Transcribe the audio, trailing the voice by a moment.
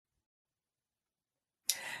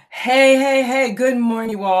Hey, hey, hey, good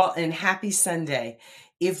morning, you all, and happy Sunday.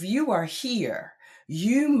 If you are here,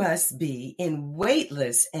 you must be in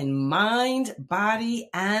weightless in mind,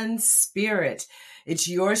 body, and spirit. It's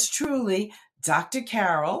yours truly, Dr.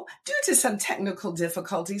 Carol. Due to some technical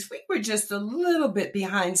difficulties, we were just a little bit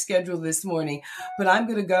behind schedule this morning, but I'm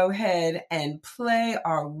going to go ahead and play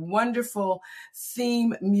our wonderful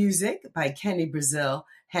theme music by Kenny Brazil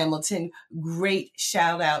Hamilton. Great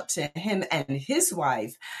shout out to him and his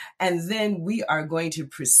wife. And then we are going to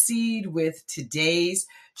proceed with today's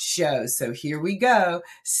show. So here we go.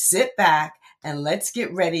 Sit back and let's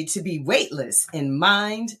get ready to be weightless in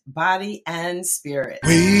mind, body, and spirit.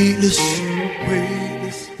 Weightless,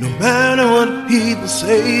 weightless. No matter what people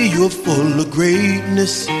say, you're full of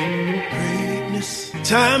greatness. Greatness.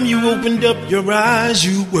 Time you opened up your eyes,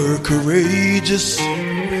 you were courageous.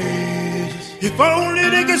 If only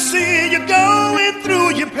they could see you going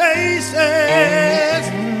through your paces.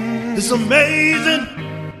 It's amazing.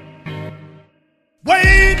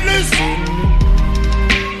 Weightless.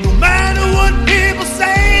 No matter what people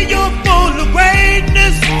say, you're full of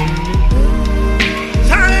greatness.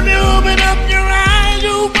 Time you open up your eyes,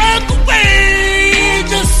 you walk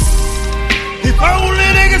courageous. If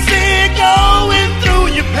only they could see you going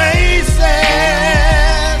through your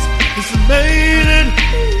paces. It's amazing.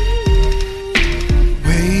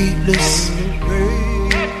 Weightless.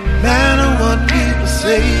 No matter what people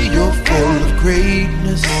say, you're full of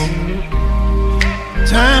greatness.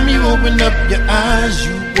 Time you open up your eyes,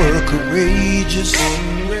 you were courageous.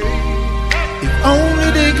 If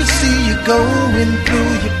only they could see you going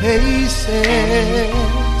through your paces.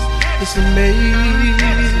 It's amazing.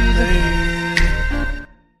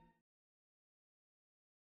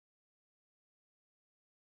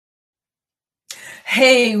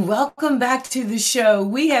 Hey, welcome back to the show.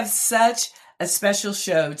 We have such a special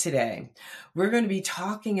show today. We're going to be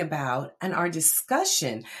talking about, and our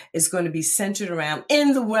discussion is going to be centered around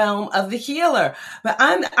in the realm of the healer. But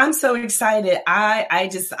I'm so excited.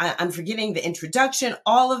 I'm forgetting the introduction,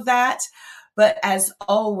 all of that. But as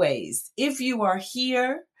always, if you are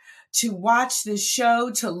here to watch this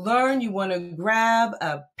show, to learn, you want to grab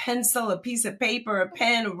a pencil, a piece of paper, a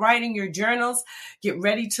pen, writing your journals, get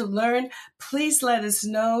ready to learn. Please let us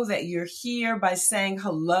know that you're here by saying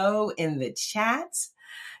hello in the chat,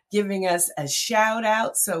 giving us a shout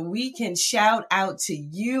out so we can shout out to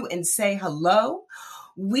you and say hello.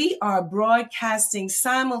 We are broadcasting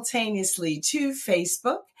simultaneously to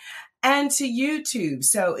Facebook and to YouTube.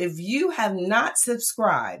 So if you have not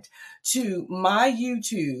subscribed to my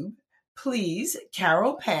YouTube, please,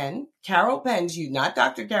 Carol Penn, you, not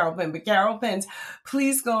Dr. Carol Penn, but Carol Penn's,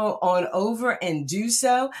 please go on over and do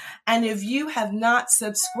so. And if you have not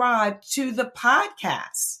subscribed to the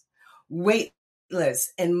podcast,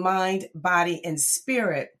 Weightless in Mind, Body, and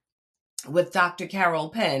Spirit with Dr. Carol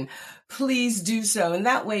Penn, please do so. And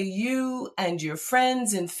that way you and your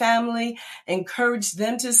friends and family, encourage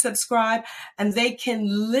them to subscribe and they can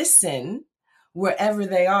listen wherever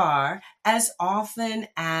they are as often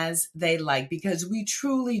as they like, because we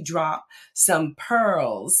truly drop some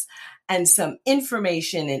pearls and some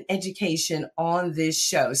information and education on this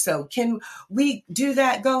show. So can we do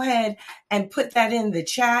that? Go ahead and put that in the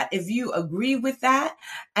chat if you agree with that.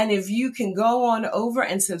 And if you can go on over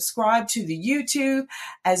and subscribe to the YouTube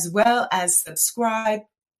as well as subscribe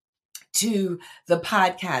to the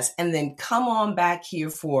podcast, and then come on back here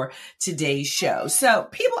for today's show. So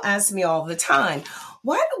people ask me all the time,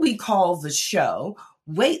 why do we call the show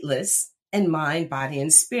Weightless in Mind, Body,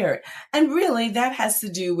 and Spirit? And really that has to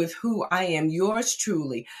do with who I am, yours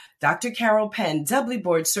truly, Dr. Carol Penn, doubly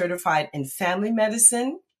board certified in family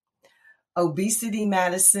medicine, obesity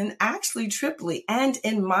medicine, actually triply, and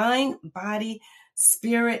in mind, body,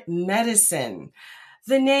 spirit medicine.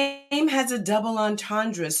 The name has a double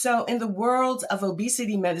entendre. So in the world of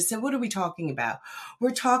obesity medicine, what are we talking about? We're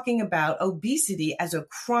talking about obesity as a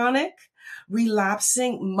chronic,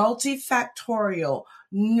 relapsing, multifactorial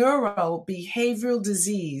neurobehavioral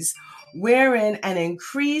disease wherein an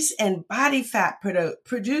increase in body fat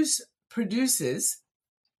produces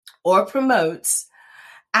or promotes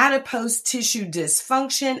adipose tissue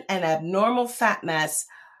dysfunction and abnormal fat mass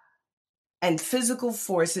and physical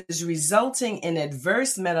forces, resulting in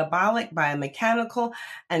adverse metabolic, biomechanical,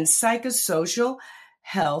 and psychosocial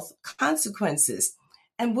health consequences.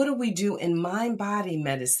 And what do we do in mind-body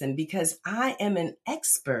medicine? Because I am an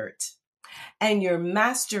expert and your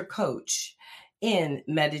master coach in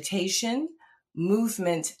meditation,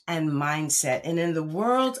 movement, and mindset. And in the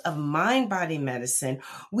world of mind-body medicine,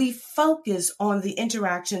 we focus on the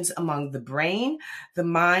interactions among the brain, the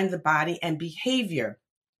mind, the body, and behavior.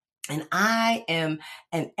 And I am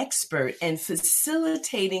an expert in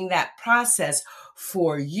facilitating that process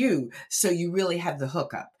for you. So you really have the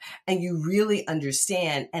hookup and you really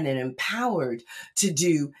understand and are empowered to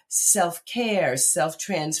do self-care,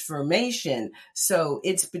 self-transformation. So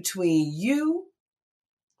it's between you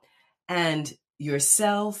and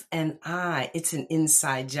yourself and it's an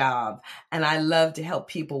inside job. And I love to help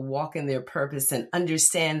people walk in their purpose and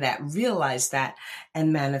understand that, realize that,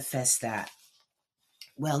 and manifest that.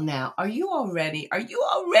 Well, now, are you all ready? Are you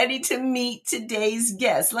all ready to meet today's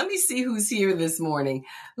guest? Let me see who's here this morning.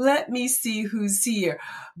 Let me see who's here.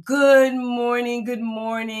 Good morning,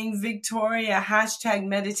 Victoria. Hashtag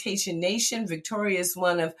Meditation Nation. Victoria is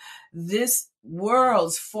one of this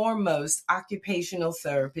world's foremost occupational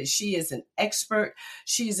therapists. She is an expert.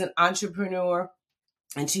 She's an entrepreneur.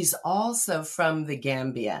 And she's also from the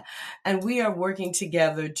Gambia. And we are working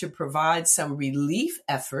together to provide some relief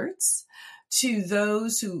efforts to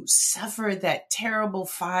those who suffered that terrible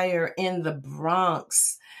fire in the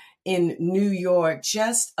Bronx in New York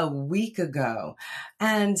just a week ago.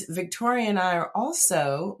 And Victoria and I are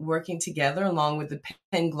also working together along with the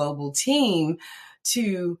Penn Global team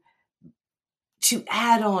to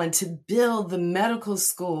add on, to build the medical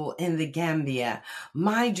school in the Gambia.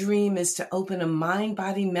 My dream is to open a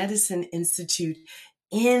mind-body medicine institute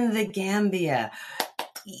in the Gambia.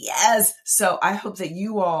 Yes. So I hope that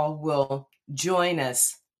you all will join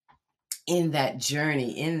us in that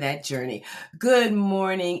journey. Good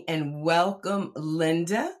morning and welcome,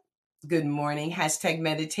 Linda. Good morning. Hashtag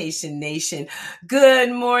Meditation Nation.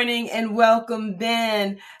 Good morning and welcome,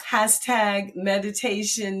 Ben. Hashtag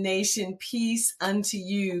Meditation Nation. Peace unto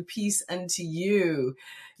you. Peace unto you.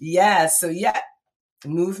 Yes. So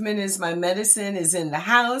movement is my medicine is in the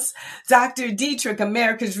house. Dr. Dietrich,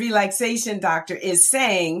 America's relaxation doctor, is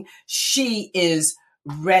saying she is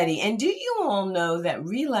ready. And do you all know that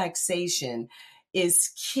relaxation is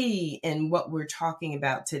key in what we're talking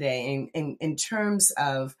about today in terms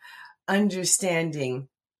of understanding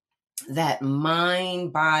that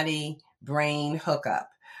mind, body, brain hookup?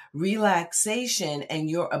 Relaxation and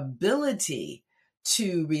your ability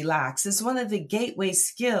to relax is one of the gateway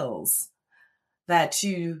skills that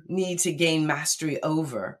you need to gain mastery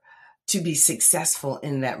over to be successful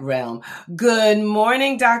in that realm. Good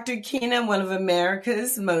morning, Dr. Keenan, one of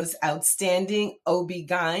America's most outstanding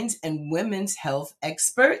OB-GYNs and women's health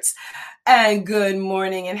experts. And good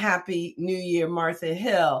morning and happy New Year, Martha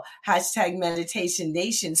Hill. Hashtag Meditation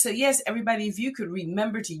Nation. So yes, everybody, if you could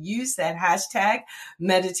remember to use that hashtag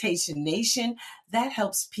Meditation Nation, that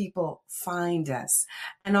helps people find us.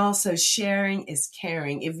 And also, sharing is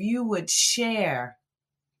caring. If you would share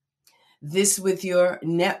this with your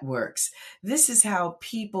networks, this is how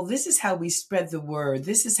we spread the word.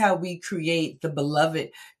 This is how we create the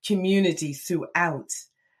beloved community throughout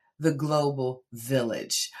the global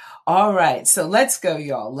village. All right. So let's go,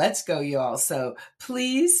 y'all. So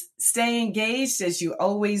please stay engaged as you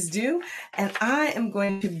always do. And I am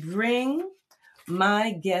going to bring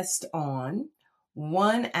my guest on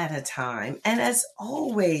one at a time. And as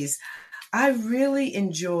always, I really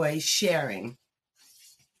enjoy sharing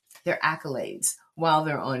their accolades while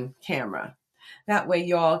they're on camera. That way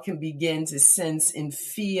y'all can begin to sense and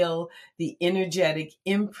feel the energetic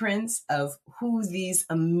imprints of who these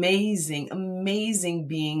amazing, amazing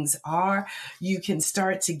beings are. You can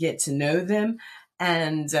start to get to know them.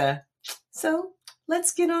 And so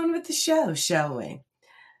let's get on with the show, shall we?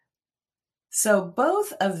 So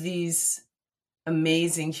both of these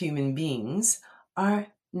amazing human beings are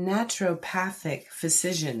naturopathic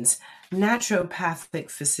physicians. And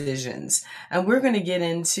we're going to get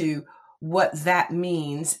into what that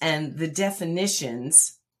means and the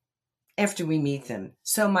definitions after we meet them.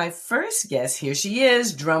 So my first guest, here she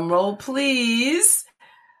is. Drum roll, please.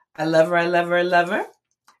 I love her.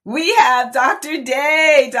 We have Dr.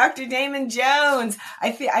 Damon Jones.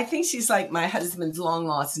 I think she's like my husband's long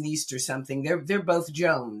lost niece or something. They're both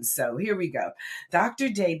Jones. So here we go. Dr.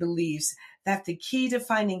 Day believes that the key to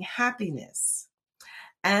finding happiness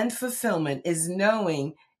and fulfillment is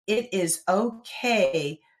knowing it is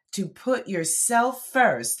okay to put yourself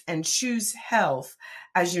first and choose health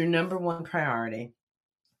as your number one priority.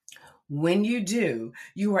 When you do,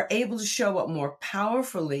 you are able to show up more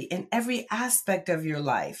powerfully in every aspect of your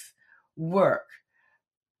life, work,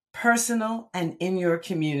 personal, and in your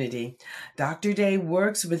community. Dr. Day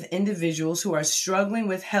works with individuals who are struggling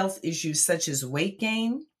with health issues such as weight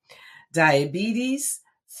gain, diabetes,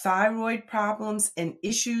 thyroid problems, and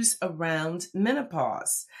issues around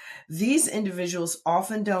menopause. These individuals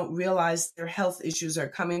often don't realize their health issues are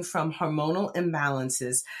coming from hormonal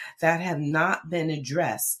imbalances that have not been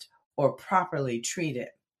addressed or properly treated.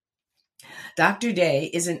 Dr. Day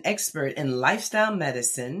is an expert in lifestyle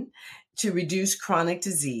medicine to reduce chronic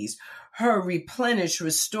disease. Her Replenish,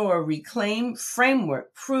 Restore, Reclaim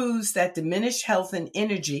framework proves that diminished health and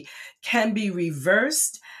energy can be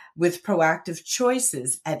reversed with proactive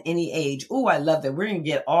choices at any age. Oh, I love that. We're going to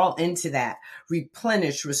get all into that.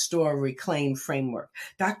 Replenish, Restore, Reclaim framework.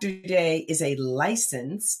 Dr. Day is a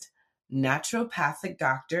licensed naturopathic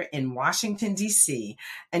doctor in Washington, D.C.,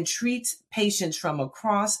 and treats patients from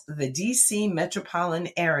across the D.C. metropolitan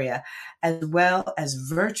area, as well as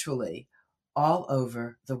virtually all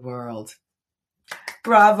over the world.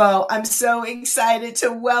 Bravo. I'm so excited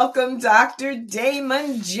to welcome Dr.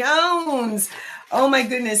 Damon Jones. Oh my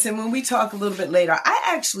goodness. And when we talk a little bit later, I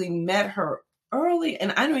actually met her early,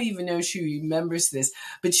 and I don't even know if she remembers this,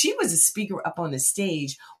 but she was a speaker up on the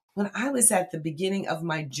stage when I was at the beginning of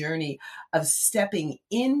my journey of stepping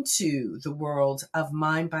into the world of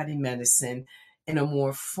mind-body medicine in a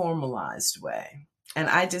more formalized way. And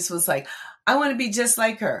I just was like, I want to be just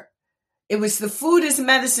like her. It was the Food is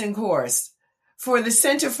Medicine course for the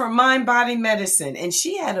Center for Mind-Body Medicine. And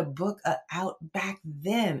she had a book out back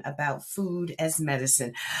then about food as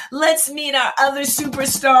medicine. Let's meet our other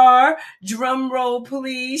superstar. Drum roll,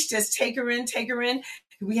 please. Just take her in, take her in.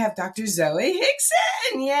 We have Dr. Zoe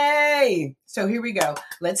Hickson. Yay. So here we go.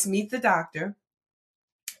 Let's meet the doctor.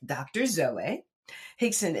 Dr. Zoe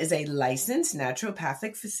Hickson is a licensed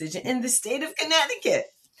naturopathic physician in the state of Connecticut.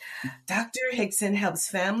 Dr. Hickson helps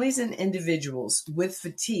families and individuals with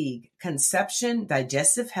fatigue, conception,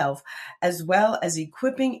 digestive health, as well as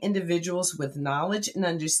equipping individuals with knowledge and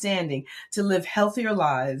understanding to live healthier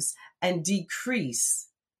lives and decrease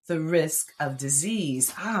the risk of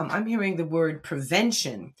disease. I'm hearing the word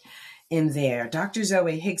prevention in there. Dr.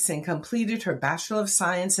 Zoe Hickson completed her Bachelor of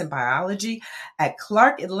Science in Biology at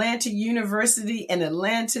Clark Atlanta University in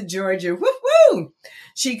Atlanta, Georgia. Woo-hoo!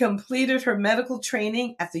 She completed her medical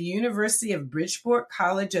training at the University of Bridgeport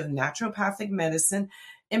College of Naturopathic Medicine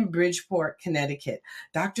in Bridgeport, Connecticut.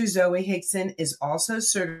 Dr. Zoe Hickson is also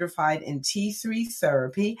certified in T3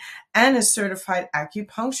 therapy and a certified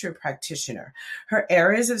acupuncture practitioner. Her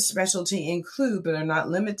areas of specialty include, but are not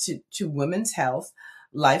limited to, women's health,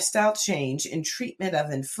 lifestyle change, and treatment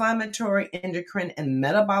of inflammatory, endocrine, and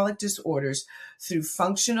metabolic disorders through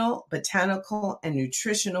functional, botanical, and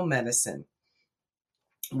nutritional medicine.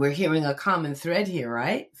 We're hearing a common thread here,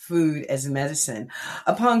 right? Food as medicine.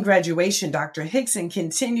 Upon graduation, Dr. Hickson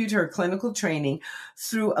continued her clinical training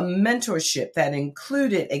through a mentorship that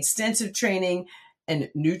included extensive training in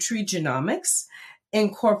nutrigenomics,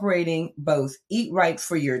 incorporating both Eat Right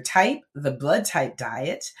for Your Type, the blood type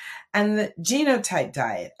diet, and the genotype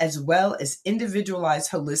diet, as well as individualized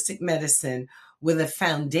holistic medicine with a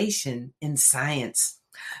foundation in science.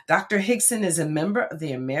 Dr. Hickson is a member of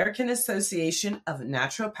the American Association of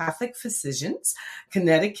Naturopathic Physicians,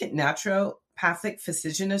 Connecticut Naturopathic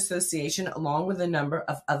Physician Association, along with a number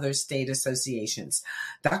of other state associations.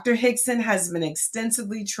 Dr. Hickson has been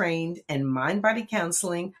extensively trained in mind-body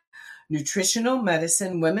counseling, nutritional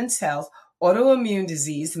medicine, women's health, autoimmune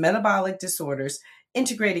disease, metabolic disorders,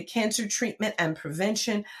 integrated cancer treatment and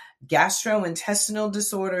prevention, gastrointestinal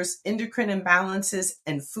disorders, endocrine imbalances,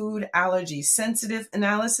 and food allergy sensitive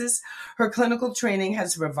analysis. Her clinical training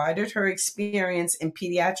has provided her experience in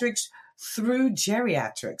pediatrics through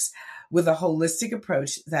geriatrics with a holistic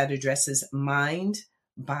approach that addresses mind,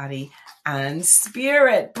 body, and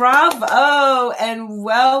spirit. Bravo and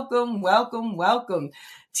welcome, welcome, welcome.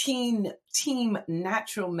 Team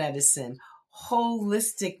Natural Medicine,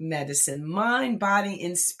 Holistic Medicine, Mind, Body,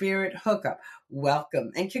 and Spirit hookup.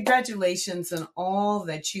 Welcome and congratulations on all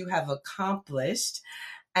that you have accomplished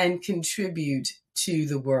and contribute to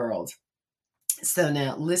the world. So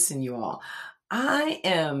now listen, you all, I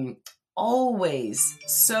am always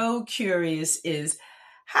so curious is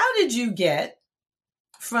how did you get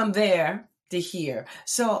from there to here?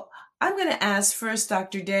 So I'm going to ask first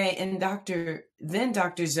Dr. Day and then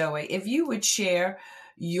Dr. Zoe, if you would share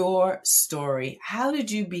your story. How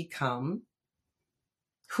did you become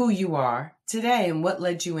who you are today and what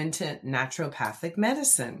led you into naturopathic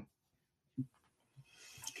medicine?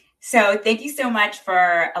 So thank you so much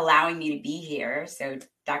for allowing me to be here. So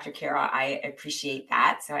Dr. Carol, I appreciate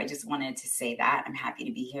that. So I just wanted to say that I'm happy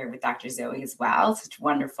to be here with Dr. Zoe as well. Such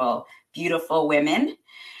wonderful, beautiful women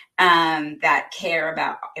that care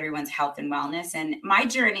about everyone's health and wellness. And my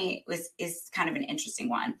journey is kind of an interesting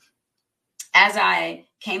one. As I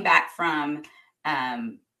came back from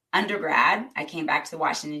undergrad, I came back to the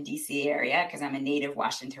Washington, D.C. area because I'm a native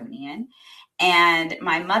Washingtonian. And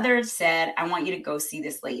my mother said, I want you to go see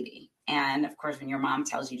this lady. And of course, when your mom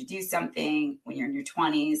tells you to do something, when you're in your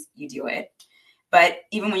 20s, you do it. But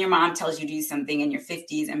even when your mom tells you to do something in your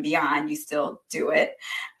 50s and beyond, you still do it.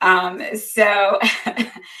 So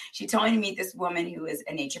she told me to meet this woman who is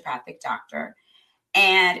a naturopathic doctor.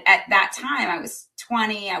 And at that time, I was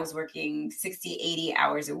 20. I was working 60, 80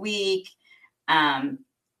 hours a week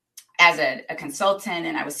as a consultant,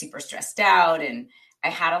 and I was super stressed out. And I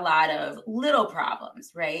had a lot of little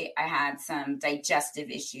problems, right? I had some digestive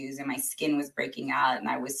issues and my skin was breaking out and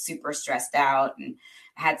I was super stressed out, and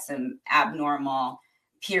I had some abnormal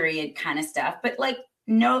period kind of stuff, but like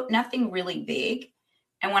nothing really big.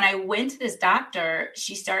 And when I went to this doctor,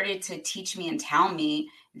 she started to teach me and tell me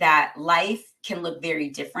that life can look very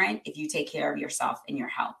different if you take care of yourself and your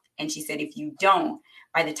health. And she said, if you don't,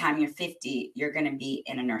 by the time you're 50, you're going to be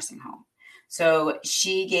in a nursing home. So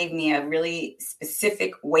she gave me a really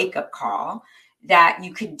specific wake-up call that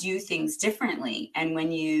you could do things differently. And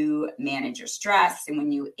when you manage your stress and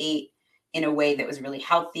when you ate in a way that was really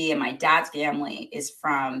healthy, and my dad's family is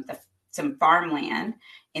from some farmland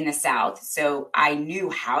in the South, so I knew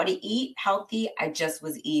how to eat healthy. I just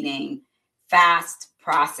was eating fast,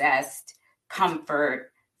 processed,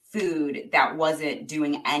 comfort food that wasn't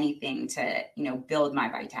doing anything to, build my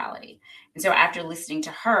vitality. And so after listening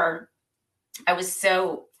to her, I was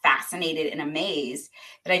so fascinated and amazed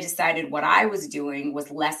that I decided what I was doing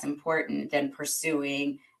was less important than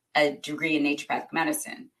pursuing a degree in naturopathic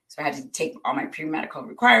medicine. So I had to take all my pre-medical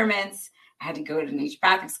requirements. I had to go to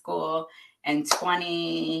naturopathic school. And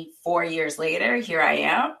 24 years later, here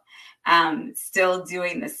I am, still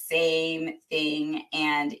doing the same thing.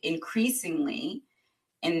 And increasingly,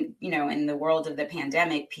 in the world of the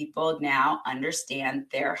pandemic, people now understand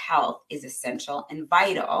their health is essential and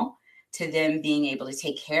vital to them being able to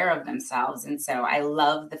take care of themselves. And so I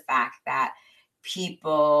love the fact that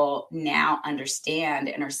people now understand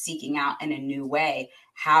and are seeking out in a new way,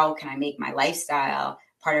 how can I make my lifestyle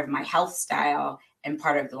part of my health style and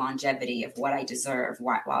part of the longevity of what I deserve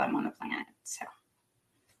while I'm on the planet. So.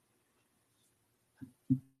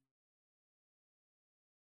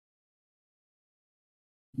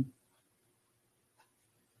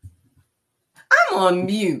 I'm on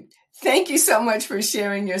mute. Thank you so much for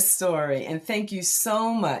sharing your story. And thank you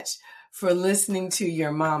so much for listening to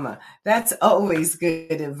your mama. That's always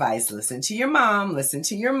good advice. Listen to your mom. Listen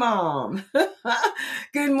to your mom.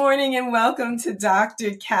 Good morning and welcome to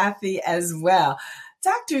Dr. Kathy as well.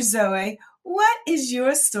 Dr. Zoe, what is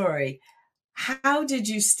your story? How did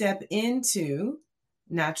you step into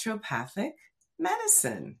naturopathic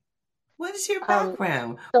medicine? What is your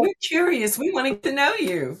background? We're curious. We want to know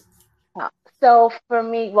you. So for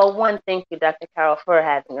me, well, one, thank you, Dr. Carol, for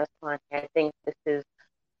having us on here. I think this is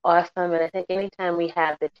awesome. And I think anytime we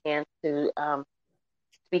have the chance to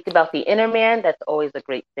speak about the inner man, that's always a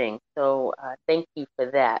great thing. So thank you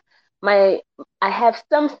for that. I have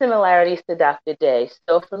some similarities to Dr. Day.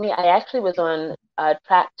 So for me, I actually was on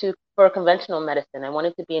track for conventional medicine. I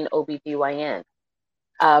wanted to be an OBGYN.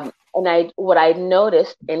 And what I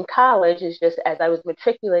noticed in college is just as I was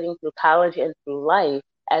matriculating through college and through life,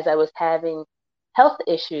 as I was having health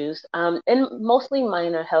issues, and mostly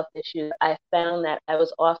minor health issues, I found that I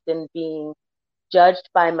was often being judged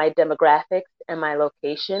by my demographics and my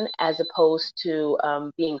location as opposed to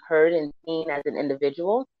being heard and seen as an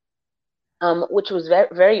individual, which was very,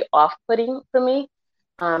 very off-putting for me.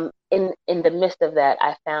 In the midst of that,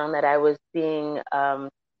 I found that I was being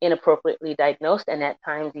inappropriately diagnosed and at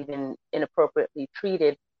times even inappropriately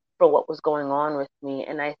treated for what was going on with me.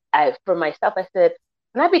 And I for myself, I said,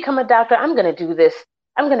 when I become a doctor, I'm going to do this.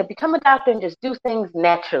 I'm going to become a doctor and just do things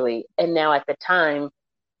naturally. And now at the time,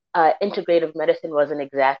 integrative medicine wasn't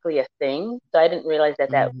exactly a thing. So I didn't realize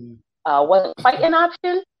that wasn't quite an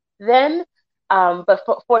option then. But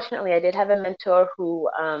fortunately, I did have a mentor who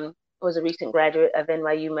was a recent graduate of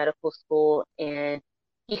NYU Medical School, and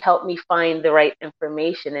he helped me find the right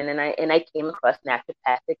information. And then I came across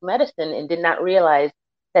naturopathic medicine and did not realize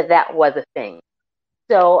that was a thing.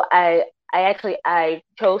 So I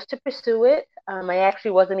chose to pursue it. I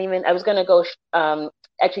was going to go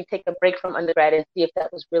actually take a break from undergrad and see if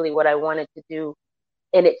that was really what I wanted to do.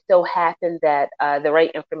 And it so happened that the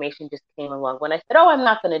right information just came along. When I said, oh, I'm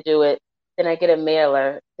not going to do it, then I get a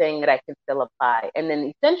mailer saying that I can still apply. And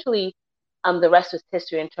then essentially the rest was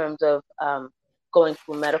history in terms of going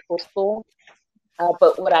through medical school.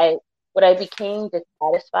 But what I became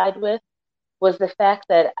dissatisfied with was the fact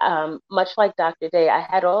that much like Dr. Day, I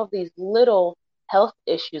had all of these little health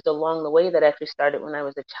issues along the way that actually started when I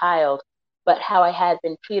was a child, but how I had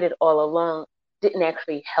been treated all along didn't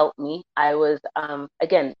actually help me. I was,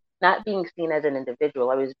 again, not being seen as an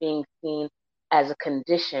individual. I was being seen as a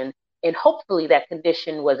condition, and hopefully that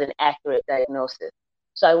condition was an accurate diagnosis.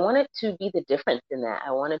 So I wanted to be the difference in that.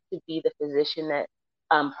 I wanted to be the physician that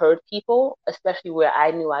heard people, especially where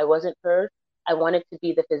I knew I wasn't heard. I wanted to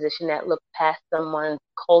be the physician that looked past someone's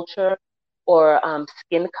culture or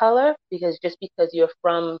skin color, because just because you're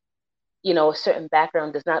from, a certain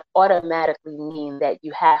background does not automatically mean that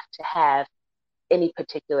you have to have any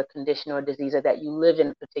particular condition or disease, or that you live in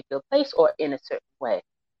a particular place or in a certain way.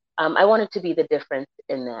 I wanted to be the difference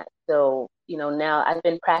in that. So, now I've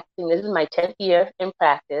been practicing. This is my 10th year in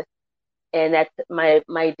practice, and that's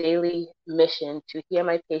my daily mission, to hear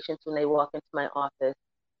my patients when they walk into my office,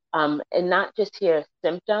 and not just hear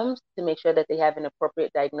symptoms to make sure that they have an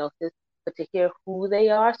appropriate diagnosis, but to hear who they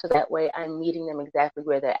are, so that way I'm meeting them exactly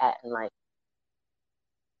where they're at in life.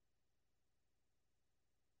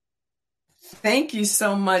 Thank you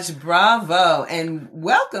so much. Bravo. And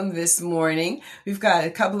welcome this morning. We've got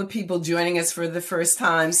a couple of people joining us for the first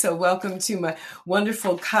time. So welcome to my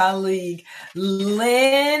wonderful colleague,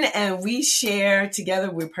 Lynn. And we share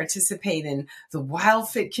together, we participate in the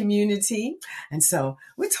WildFit community. And so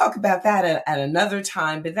we'll talk about that at another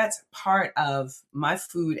time, but that's part of my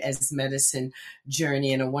food as medicine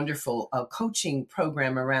journey and a wonderful coaching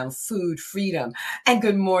program around food freedom. And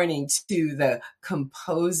good morning to the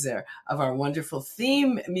composer of our wonderful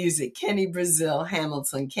theme music, Kenny Brazil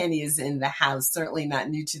Hamilton. Kenny is in the house, certainly not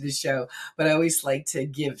new to the show, but I always like to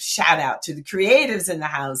give shout out to the creatives in the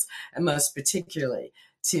house, and most particularly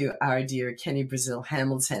to our dear Kenny Brazil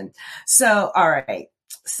Hamilton. So, all right.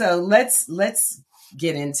 So let's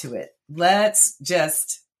get into it.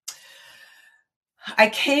 I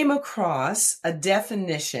came across a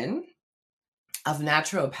definition of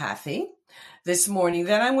naturopathy this morning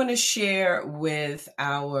that I want to share with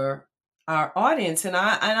our audience, and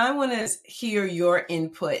I want to hear your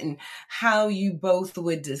input and how you both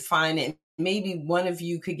would define it. Maybe one of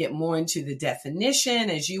you could get more into the definition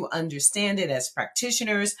as you understand it as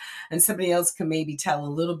practitioners, and somebody else can maybe tell a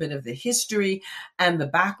little bit of the history and the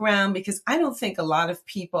background, because I don't think a lot of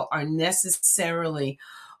people are necessarily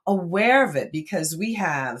aware of it, because we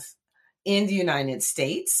have in the United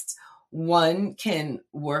States, one can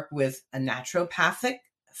work with a naturopathic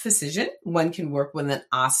physician. One can work with an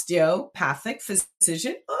osteopathic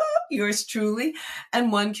physician, yours truly,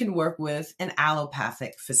 and one can work with an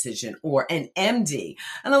allopathic physician or an MD.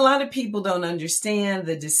 And a lot of people don't understand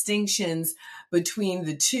the distinctions between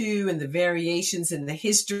the two and the variations in the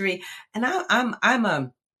history. And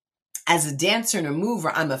as a dancer and a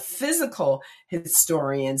mover, I'm a physical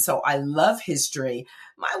historian, so I love history.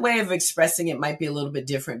 My way of expressing it might be a little bit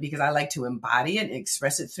different, because I like to embody it and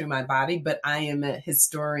express it through my body, but I am a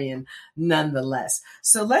historian nonetheless.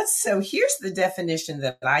 So here's the definition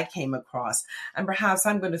that I came across, and perhaps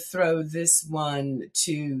I'm going to throw this one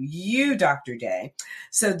to you, Dr. Day.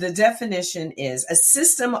 So the definition is a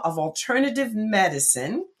system of alternative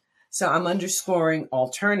medicine. So I'm underscoring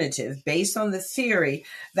alternative, based on the theory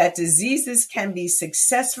that diseases can be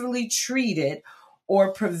successfully treated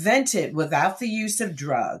or prevented without the use of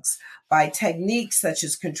drugs by techniques such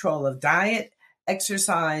as control of diet,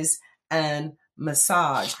 exercise, and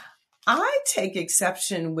massage. I take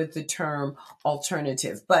exception with the term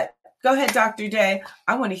alternative, but go ahead, Dr. Day.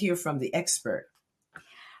 I want to hear from the expert.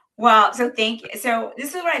 Well, so thank you. So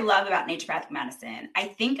this is what I love about naturopathic medicine. I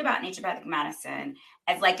think about naturopathic medicine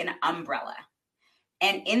as like an umbrella.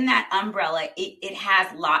 And in that umbrella, it has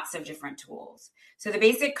lots of different tools. So the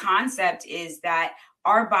basic concept is that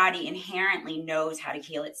our body inherently knows how to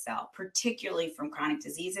heal itself, particularly from chronic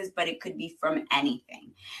diseases, but it could be from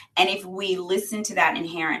anything. And if we listen to that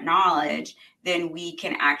inherent knowledge, then we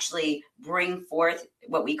can actually bring forth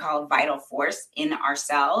what we call vital force in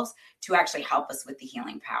ourselves to actually help us with the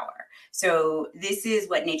healing power. So this is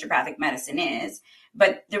what naturopathic medicine is.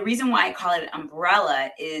 But the reason why I call it an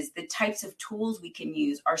umbrella is the types of tools we can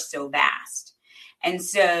use are so vast. And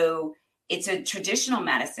so it's a traditional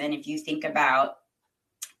medicine. If you think about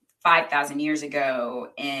 5,000 years ago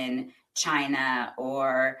in China,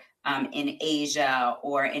 or in Asia,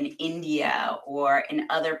 or in India, or in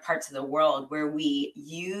other parts of the world, where we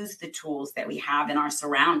use the tools that we have in our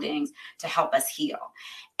surroundings to help us heal.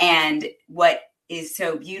 And what is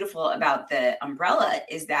so beautiful about the umbrella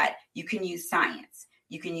is that you can use science,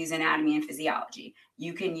 you can use anatomy and physiology,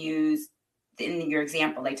 you can use, in your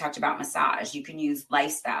example, they talked about massage, you can use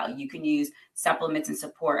lifestyle, you can use supplements and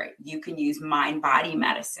support, you can use mind-body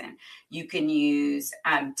medicine, you can use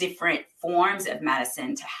different forms of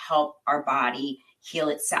medicine to help our body heal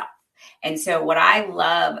itself. And so what I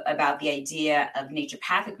love about the idea of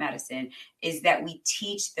naturopathic medicine is that we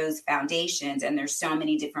teach those foundations, and there's so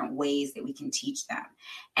many different ways that we can teach them,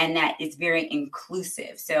 and that it's very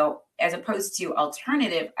inclusive. So as opposed to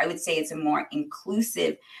alternative, I would say it's a more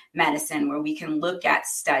inclusive medicine where we can look at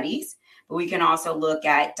studies, but we can also look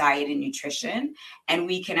at diet and nutrition, and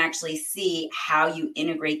we can actually see how you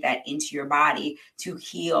integrate that into your body to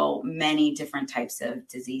heal many different types of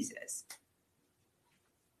diseases.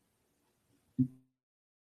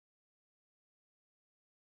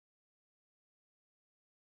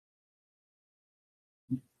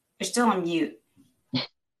 You're still on mute.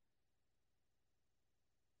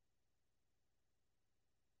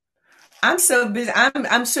 I'm so busy.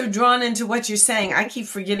 I'm so drawn into what you're saying. I keep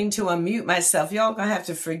forgetting to unmute myself. Y'all gonna have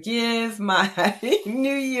to forgive my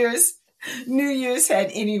New Year's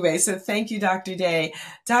head anyway. So thank you, Dr. Day.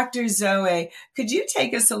 Dr. Zoe, could you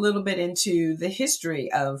take us a little bit into the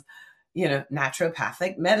history of,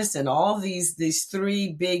 naturopathic medicine? All these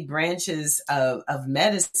three big branches of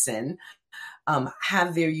medicine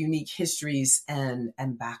have their unique histories and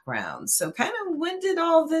backgrounds. So kind of when did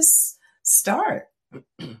all this start?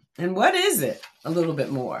 And what is it? A little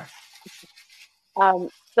bit more.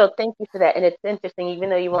 So thank you for that. And it's interesting, even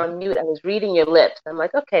though you were on mute, I was reading your lips. I'm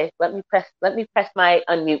like, okay, let me press my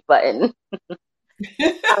unmute button.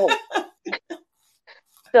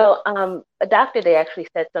 Dr. Day actually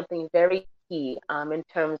said something very key in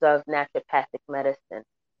terms of naturopathic medicine.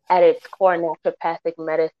 At its core, naturopathic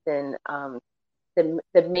medicine,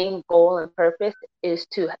 the main goal and purpose is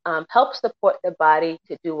to help support the body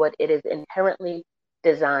to do what it is inherently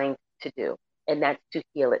designed to do, and that's to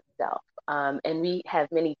heal itself. And we have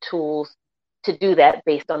many tools to do that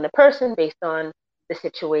based on the person, based on the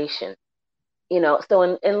situation. So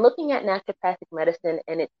in looking at naturopathic medicine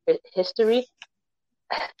and its history,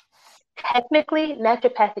 technically,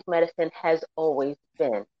 naturopathic medicine has always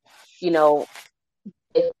been.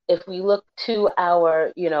 If we look to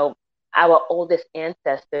our oldest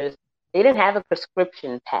ancestors, they didn't have a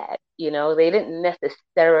prescription pad. They didn't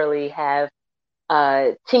necessarily have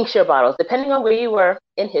tincture bottles, depending on where you were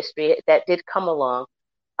in history, that did come along.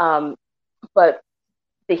 But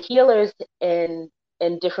the healers in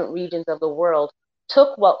different regions of the world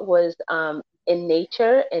took what was in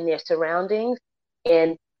nature, in their surroundings,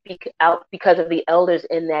 and because of the elders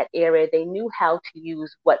in that area, they knew how to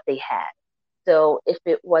use what they had. So if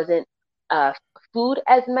it wasn't food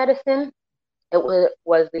as medicine, it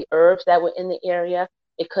was the herbs that were in the area.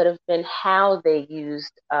 It could have been how they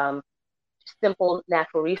used simple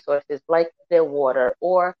natural resources like their water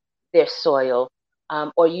or their soil,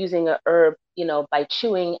 or using a herb, by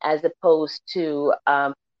chewing as opposed to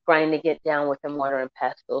grinding it down with a mortar and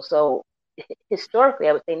pestle. So historically,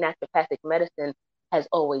 I would say naturopathic medicine has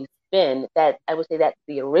always been that. I would say that's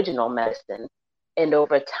the original medicine. And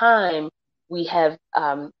over time, we have,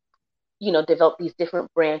 developed these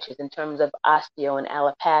different branches in terms of osteo and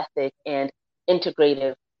allopathic and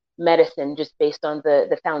integrative medicine, just based on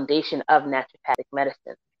the foundation of naturopathic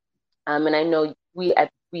medicine. And I know we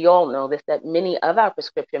all know this, that many of our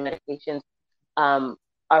prescription medications are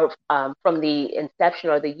from the inception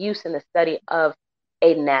or the use and the study of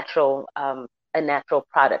a natural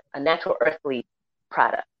product, a natural earthly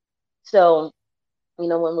product. So, when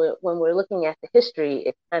we're looking at the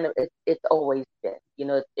history, it's always been,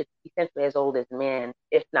 it's essentially as old as man,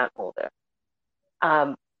 if not older.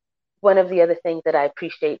 One of the other things that I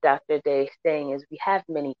appreciate Dr. Day saying is we have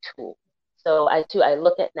many tools. So I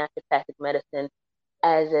look at naturopathic medicine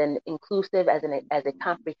as an inclusive, as a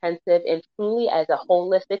comprehensive, and truly as a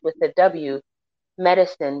holistic with a W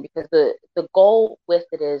medicine, because the goal with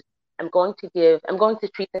it is I'm going to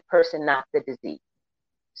treat the person, not the disease.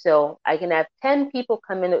 So I can have 10 people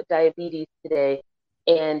come in with diabetes today,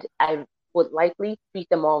 and I would likely treat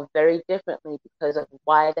them all very differently because of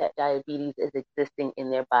why that diabetes is existing in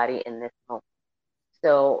their body in this moment.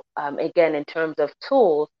 So again, in terms of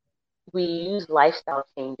tools, we use lifestyle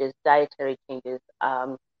changes, dietary changes,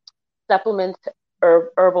 supplements,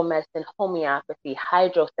 herbal medicine, homeopathy,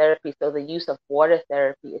 hydrotherapy. So the use of water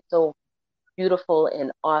therapy is so beautiful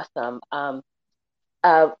and awesome.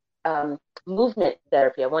 Movement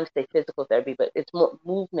therapy. I want to say physical therapy, but it's more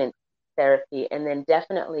movement therapy. And then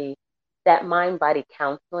definitely that mind-body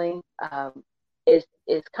counseling is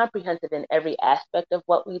comprehensive in every aspect of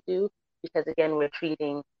what we do, because again, we're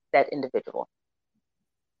treating that individual.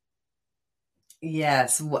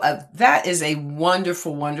 Yes, that is a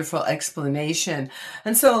wonderful, wonderful explanation.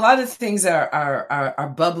 And so a lot of things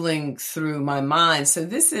are bubbling through my mind. So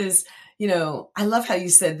this is, I love how you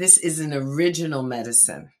said this is an original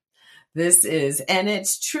medicine. And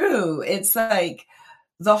it's true. It's like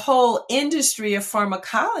the whole industry of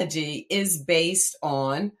pharmacology is based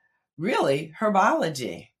on really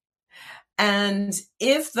herbology. And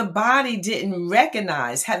if the body didn't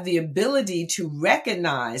have the ability to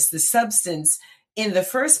recognize the substance in the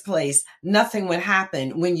first place, nothing would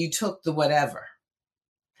happen when you took the whatever.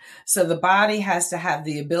 So the body has to have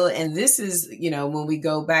the ability, and this is, when we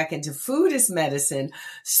go back into food as medicine,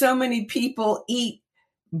 so many people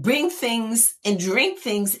bring things and drink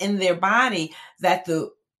things in their body that the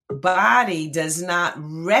body does not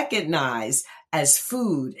recognize as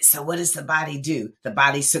food. So what does the body do? The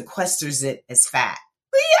body sequesters it as fat.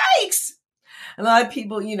 Yikes! A lot of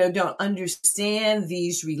people, don't understand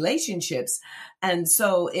these relationships. And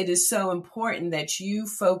so it is so important that you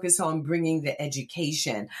focus on bringing the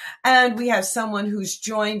education. And we have someone who's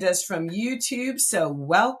joined us from YouTube. So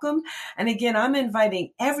welcome. And again, I'm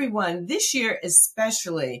inviting everyone this year,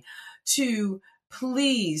 especially, to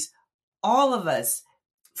please, all of us,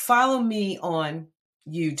 follow me on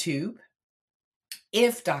YouTube.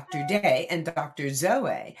 If Dr. Day and Dr.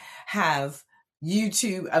 Zoe have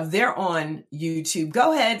YouTube, they're on YouTube,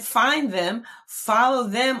 go ahead, find them, follow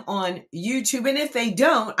them on YouTube. And if they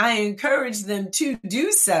don't, I encourage them to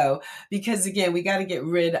do so, because again, we got to get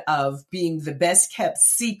rid of being the best kept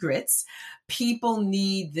secrets. People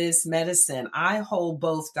need this medicine. I hold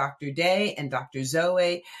both Dr. Day and Dr.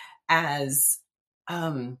 Zoe as,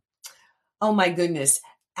 oh my goodness,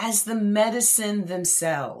 as the medicine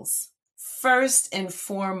themselves. First and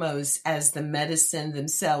foremost, as the medicine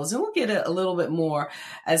themselves. And we'll get a little bit more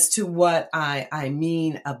as to what I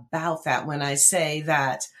mean about that when I say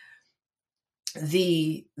that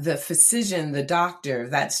the physician, the doctor,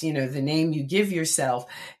 that's, the name you give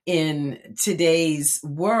yourself in today's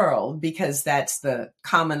world, because that's the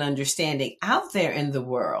common understanding out there in the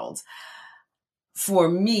world, for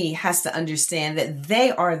me, has to understand that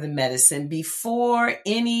they are the medicine before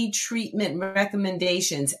any treatment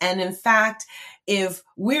recommendations. And in fact, if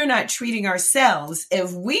we're not treating ourselves,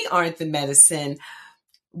 if we aren't the medicine,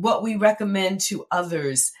 what we recommend to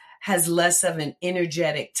others has less of an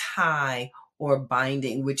energetic tie or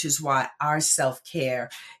binding, which is why our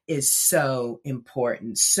self-care is so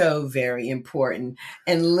important, so very important.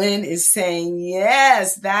 And Lynn is saying,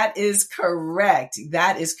 yes, that is correct.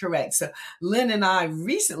 That is correct. So Lynn and I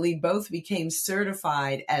recently both became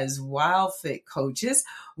certified as WildFit coaches,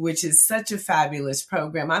 which is such a fabulous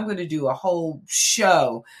program. I'm going to do a whole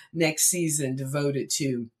show next season devoted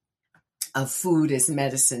to food as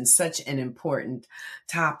medicine, such an important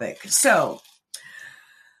topic. So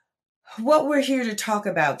what we're here to talk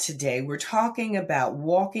about today, we're talking about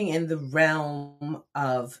walking in the realm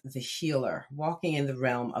of the healer, walking in the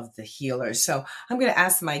realm of the healer. So I'm going to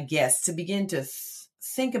ask my guests to begin to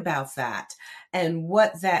think about that and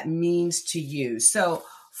what that means to you. So,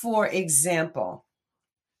 for example,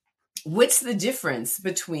 what's the difference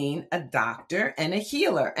between a doctor and a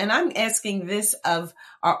healer? And I'm asking this of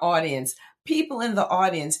our audience. People in the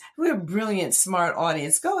audience, we're a brilliant, smart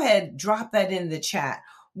audience. Go ahead, drop that in the chat.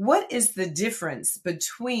 What is the difference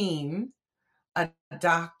between a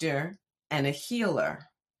doctor and a healer?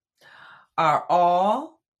 Are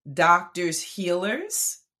all doctors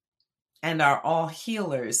healers? And are all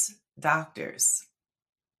healers doctors?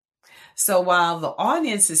 So while the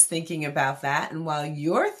audience is thinking about that, and while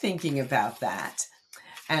you're thinking about that,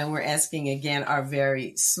 and we're asking again our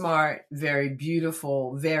very smart, very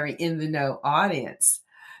beautiful, very in the know audience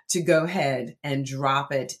to go ahead and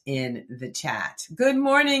drop it in the chat. Good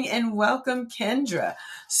morning and welcome, Kendra.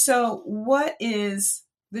 So what is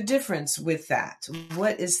the difference with that?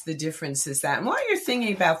 What is the difference is that? And while you're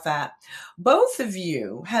thinking about that, both of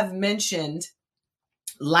you have mentioned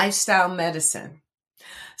lifestyle medicine.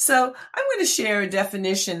 So I'm going to share a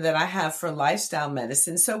definition that I have for lifestyle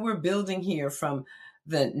medicine. So we're building here from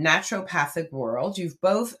the naturopathic world. You've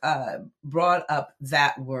both brought up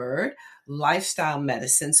that word, lifestyle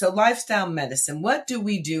medicine. So lifestyle medicine, what do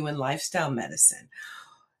we do in lifestyle medicine?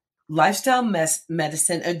 Lifestyle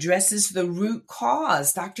medicine addresses the root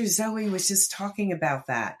cause. Dr. Zoe was just talking about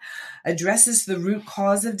that. Addresses the root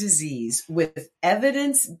cause of disease with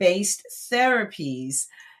evidence-based therapies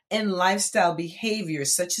and lifestyle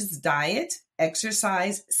behaviors such as diet,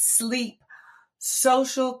 exercise, sleep,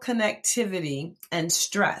 social connectivity, and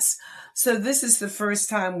stress. So this is the first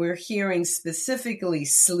time we're hearing specifically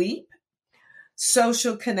sleep,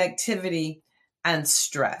 social connectivity, and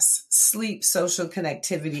stress. Sleep, social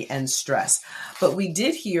connectivity, and stress. But we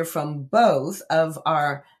did hear from both of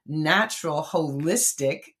our natural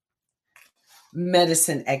holistic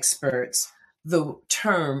medicine experts the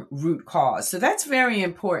term root cause. So that's very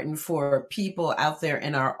important for people out there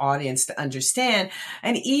in our audience to understand.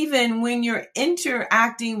 And even when you're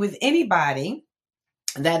interacting with anybody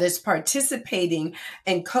that is participating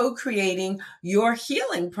and co-creating your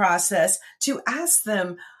healing process, to ask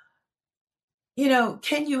them,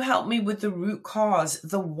 can you help me with the root cause,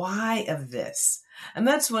 the why of this? And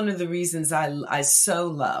that's one of the reasons I so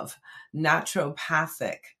love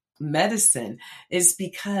naturopathic medicine, is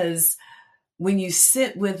because when you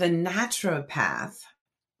sit with a naturopath,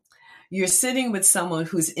 you're sitting with someone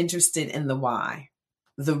who's interested in the why,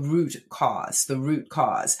 the root cause.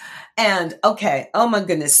 And okay, oh my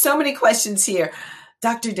goodness, so many questions here.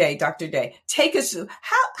 Dr. Day, take us through,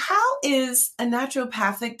 how is a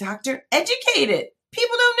naturopathic doctor educated?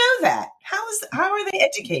 People don't know that. How are they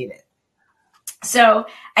educated? So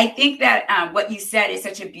I think that what you said is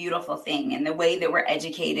such a beautiful thing. And the way that we're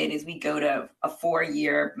educated is we go to a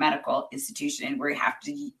 4-year medical institution where we have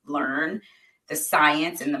to learn the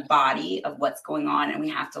science and the body of what's going on, and we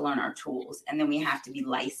have to learn our tools, and then we have to be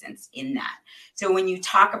licensed in that. So when you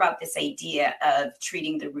talk about this idea of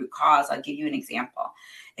treating the root cause, I'll give you an example.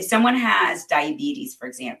 If someone has diabetes, for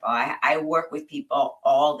example, I work with people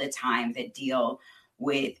all the time that deal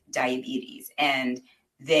with diabetes, and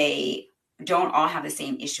they don't all have the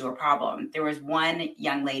same issue or problem. There was one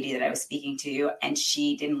young lady that I was speaking to, and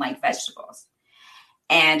she didn't like vegetables.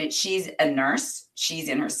 And she's a nurse. She's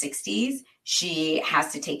in her 60s. She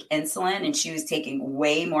has to take insulin, and she was taking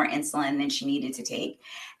way more insulin than she needed to take.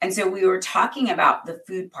 And so we were talking about the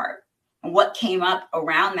food part. And what came up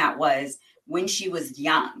around that was when she was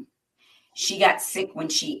young, she got sick when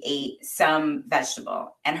she ate some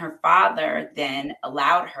vegetable. And her father then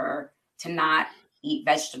allowed her to not eat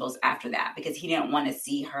vegetables after that because he didn't want to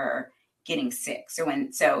see her getting sick.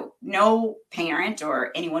 So no parent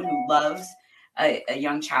or anyone who loves a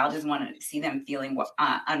young child doesn't want to see them feeling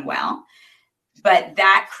unwell. But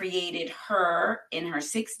that created her in her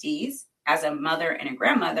 60s as a mother and a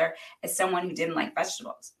grandmother as someone who didn't like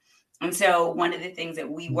vegetables. And so one of the things that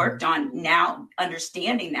we worked on now,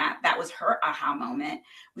 understanding that was her aha moment,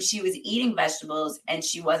 was she was eating vegetables and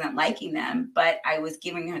she wasn't liking them, but I was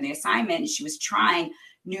giving her the assignment and she was trying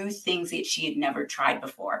new things that she had never tried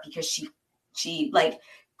before because she like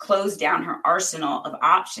closed down her arsenal of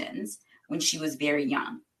options when she was very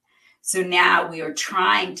young. So now we are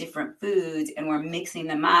trying different foods and we're mixing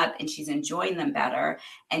them up and she's enjoying them better.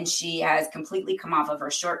 And she has completely come off of her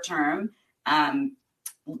short-acting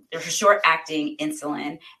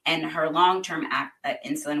insulin, and her long-term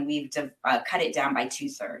insulin, we've cut it down by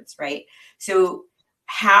 2/3, right? So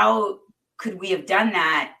how could we have done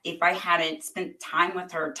that if I hadn't spent time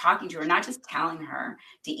with her, talking to her, not just telling her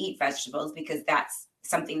to eat vegetables, because that's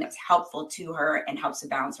something that's helpful to her and helps to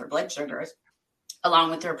balance her blood sugars,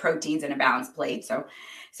 along with her proteins and a balanced plate. So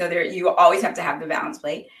there, you always have to have the balanced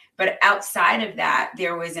plate. But outside of that,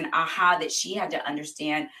 there was an aha that she had to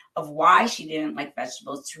understand of why she didn't like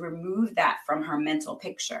vegetables, to remove that from her mental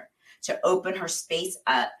picture, to open her space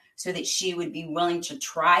up so that she would be willing to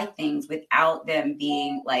try things without them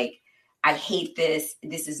being like, I hate this.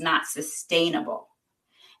 This is not sustainable.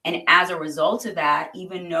 And as a result of that,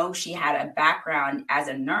 even though she had a background as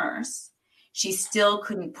a nurse, she still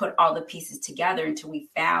couldn't put all the pieces together until we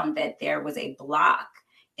found that there was a block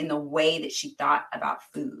in the way that she thought about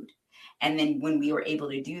food. And then when we were able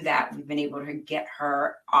to do that, we've been able to get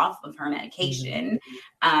her off of her medication.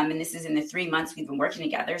 And this is in the 3 months we've been working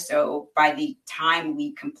together. So by the time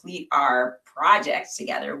we complete our projects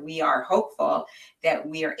together, we are hopeful that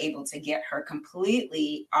we are able to get her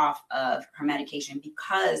completely off of her medication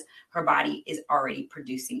because her body is already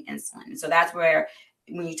producing insulin. So that's where,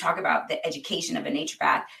 when you talk about the education of a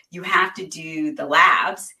naturopath, you have to do the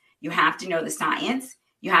labs, you have to know the science,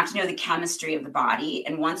 you have to know the chemistry of the body.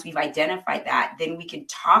 And once we've identified that, then we can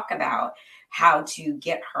talk about how to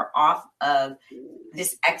get her off of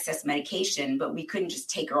this excess medication. But we couldn't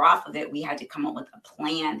just take her off of it. We had to come up with a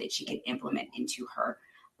plan that she could implement into her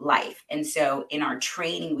life. And so in our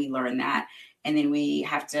training, we learned that. And then we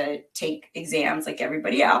have to take exams like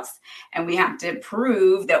everybody else. And we have to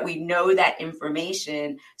prove that we know that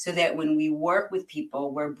information so that when we work with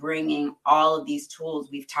people, we're bringing all of these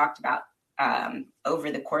tools we've talked about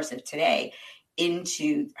over the course of today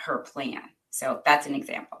into her plan. So that's an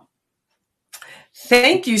example.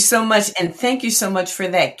 Thank you so much. And thank you so much for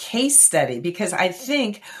that case study, because I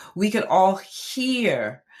think we could all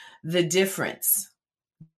hear the difference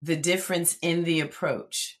in the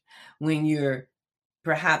approach when you're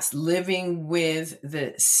perhaps living with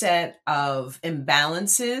the set of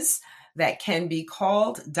imbalances that can be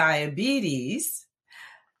called diabetes,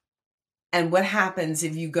 And what happens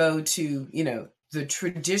if you go to, the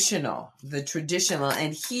traditional,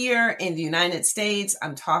 and here in the United States,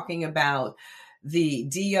 I'm talking about the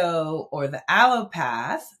DO or the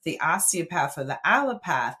allopath, the osteopath or the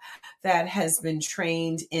allopath that has been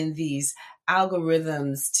trained in these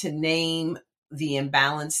algorithms to name the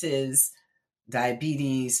imbalances,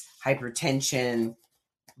 diabetes, hypertension,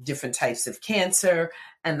 different types of cancer,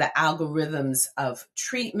 and the algorithms of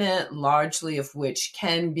treatment, largely of which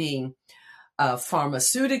can be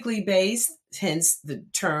pharmaceutically based, hence the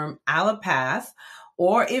term allopath.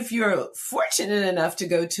 Or if you're fortunate enough to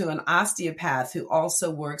go to an osteopath who also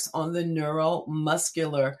works on the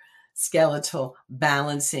neuromuscular skeletal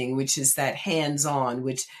balancing, which is that hands-on,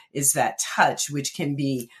 which is that touch, which can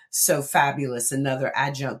be so fabulous, another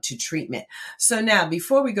adjunct to treatment. So now,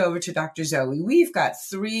 before we go over to Dr. Zoe, we've got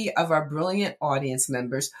 3 of our brilliant audience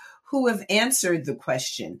members who have answered the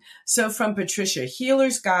question. So from Patricia,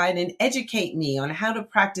 Healer's Guide and Educate Me on How to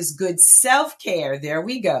Practice Good Self-Care. There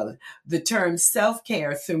we go. The term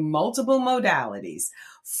self-care through multiple modalities.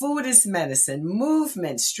 Food is medicine,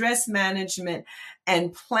 movement, stress management,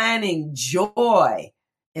 and planning joy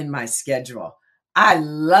in my schedule. I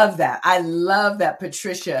love that. I love that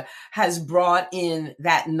Patricia has brought in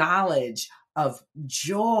that knowledge of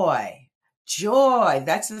joy. Joy.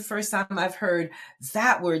 That's the first time I've heard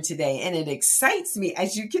that word today. And it excites me,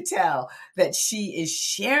 as you can tell, that she is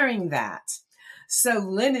sharing that. So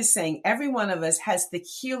Lynn is saying every one of us has the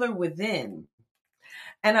healer within.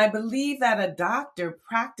 And I believe that a doctor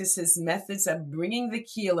practices methods of bringing the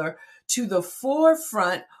healer to the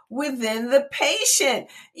forefront within the patient.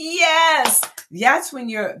 Yes, that's when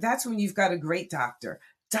you've got a great doctor.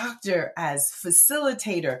 Doctor as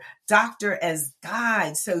facilitator, doctor as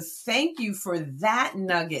guide. So thank you for that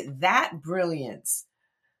nugget, that brilliance.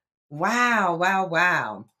 Wow, wow,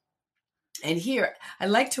 wow. And here,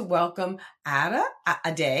 I'd like to welcome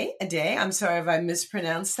Ade, I'm sorry if I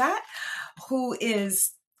mispronounced that, who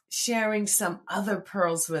is sharing some other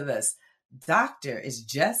pearls with us. Doctor is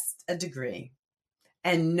just a degree.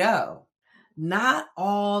 And no, not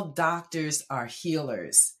all doctors are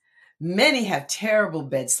healers. Many have terrible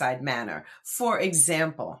bedside manner. For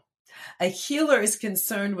example, a healer is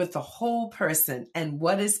concerned with the whole person and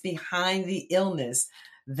what is behind the illness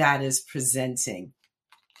that is presenting.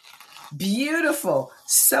 Beautiful.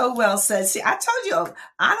 So well said. See, I told you,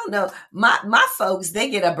 I don't know, my folks, they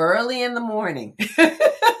get up early in the morning.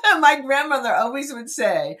 My grandmother always would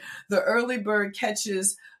say, the early bird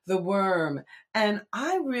catches the worm. And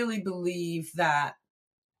I really believe that,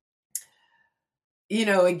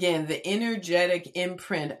 again, the energetic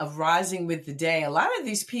imprint of rising with the day, a lot of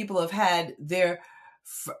these people have had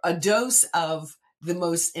a dose of the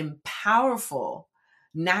most powerful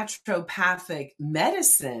naturopathic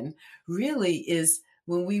medicine really is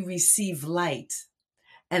when we receive light.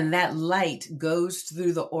 And that light goes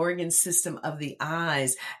through the organ system of the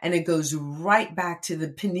eyes and it goes right back to the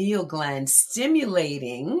pineal gland,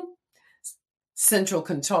 stimulating central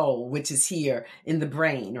control, which is here in the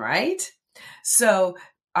brain, right? So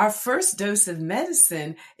our first dose of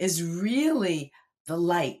medicine is really the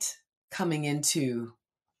light coming into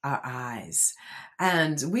our eyes.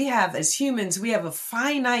 And we have, as humans, we have a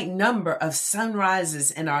finite number of sunrises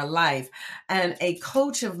in our life. And a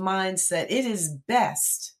coach of mine said, it is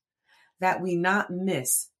best that we not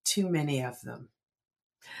miss too many of them.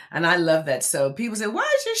 And I love that. So people say,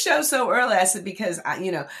 why is your show so early? I said, because,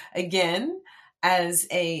 again, as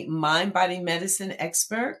a mind-body medicine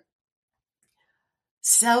expert,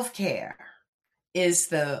 self-care is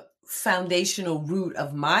the foundational root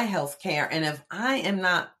of my healthcare. And if I am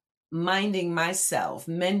not minding myself,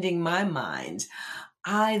 mending my mind,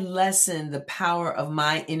 I lessen the power of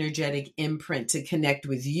my energetic imprint to connect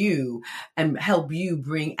with you and help you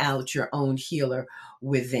bring out your own healer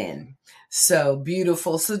within. So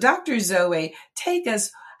beautiful. So Dr. Zoe, take us.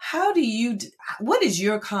 What is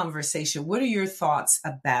your conversation? What are your thoughts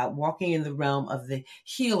about walking in the realm of the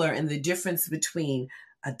healer and the difference between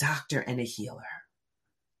a doctor and a healer?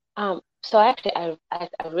 So actually, I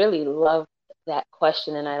really love that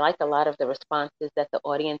question, and I like a lot of the responses that the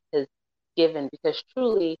audience has given, because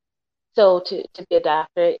truly, so to be a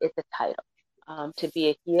doctor, it's a title. To be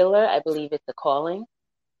a healer, I believe it's a calling.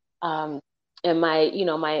 And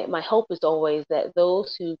my hope is always that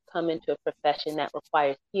those who come into a profession that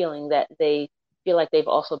requires healing, that they feel like they've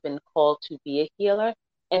also been called to be a healer.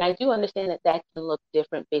 And I do understand that can look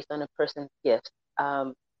different based on a person's gifts.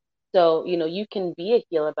 So, you can be a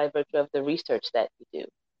healer by virtue of the research that you do.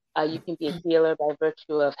 You can be a healer by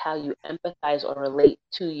virtue of how you empathize or relate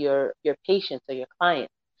to your patients or your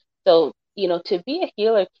clients. So, to be a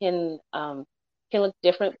healer can can look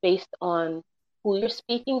different based on who you're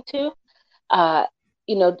speaking to. Uh,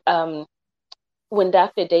 you know, when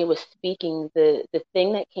Dr. Day was speaking, the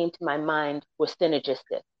thing that came to my mind was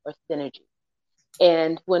synergistic or synergy.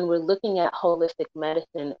 And when we're looking at holistic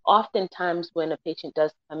medicine, oftentimes when a patient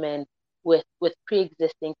does come in with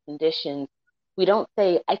pre-existing conditions, we don't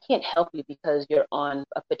say, I can't help you because you're on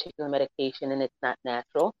a particular medication and it's not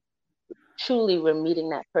natural. Truly, we're meeting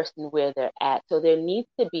that person where they're at. So there needs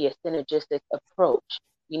to be a synergistic approach.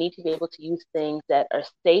 You need to be able to use things that are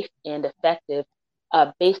safe and effective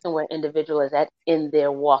based on where an individual is at in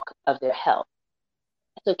their walk of their health.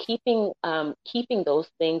 So keeping those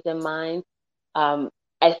things in mind,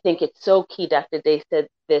 I think it's so key. Dr. Day said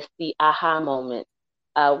this, the aha moment.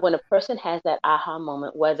 When a person has that aha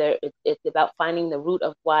moment, whether it's about finding the root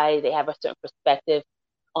of why they have a certain perspective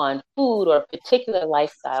on food or a particular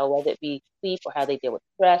lifestyle, whether it be sleep or how they deal with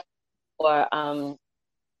stress or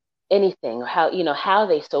anything, or how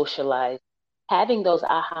they socialize, having those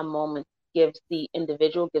aha moments gives the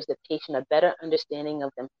patient a better understanding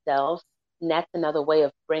of themselves. And that's another way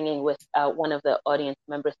of bringing, with one of the audience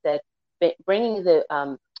members said, bringing the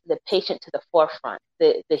patient to the forefront,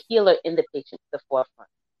 the healer in the patient to the forefront.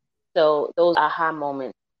 So those aha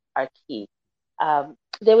moments are key.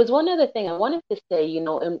 There was one other thing I wanted to say,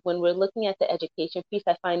 and when we're looking at the education piece,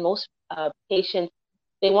 I find most patients,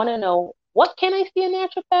 they want to know, what can I see a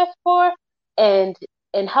naturopath for?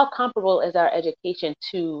 And how comparable is our education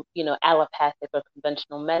to, allopathic or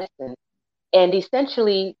conventional medicine? And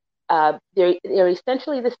essentially, they're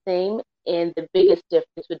essentially the same. And the biggest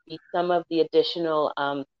difference would be some of the additional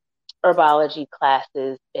herbology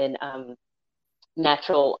classes and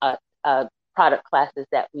natural product classes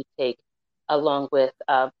that we take, along with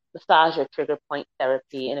massage or trigger point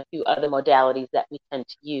therapy and a few other modalities that we tend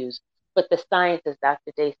to use. But the science, as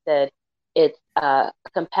Dr. Day said, it's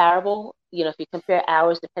comparable. If you compare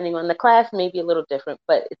hours, depending on the class, maybe a little different,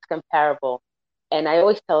 but it's comparable. And I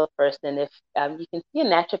always tell a person, if you can see a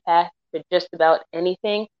naturopath for just about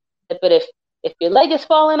anything, but if your leg is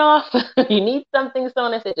falling off, you need something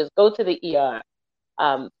sewn, I say just go to the ER.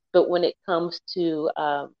 But when it comes to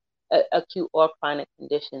acute or chronic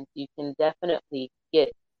conditions, you can definitely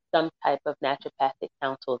get some type of naturopathic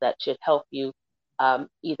counsel that should help you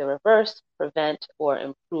either reverse, prevent, or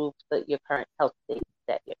improve your current health state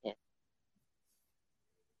that you're in.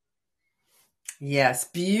 Yes,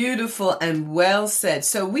 beautiful and well said.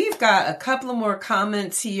 So we've got a couple of more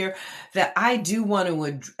comments here that I do want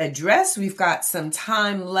to address. We've got some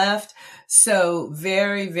time left. So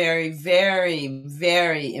very, very, very,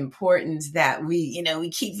 very important that we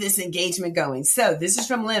keep this engagement going. So this is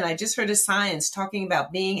from Lynn. I just heard a science talking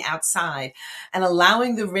about being outside and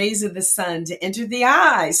allowing the rays of the sun to enter the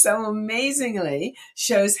eye. So amazingly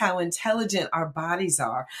shows how intelligent our bodies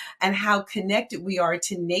are and how connected we are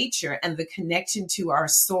to nature and the connection to our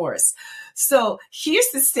source. So here's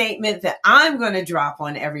the statement that I'm going to drop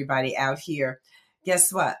on everybody out here.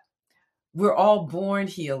 Guess what? We're all born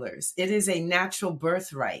healers. It is a natural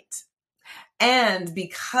birthright. And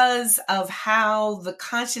because of how the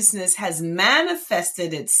consciousness has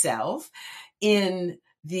manifested itself in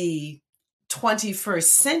the 21st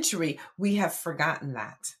century, we have forgotten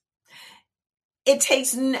that. It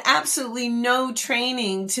takes absolutely no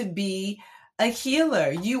training to be a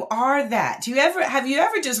healer. You are that. Have you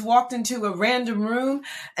ever just walked into a random room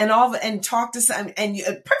and talked to some and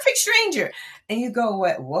a perfect stranger and you go,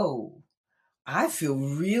 whoa, I feel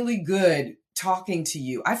really good talking to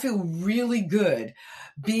you. I feel really good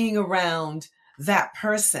being around that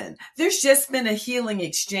person. There's just been a healing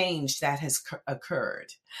exchange that has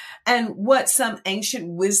occurred. And what some ancient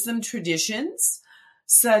wisdom traditions,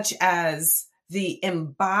 such as the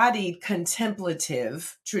embodied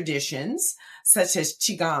contemplative traditions, such as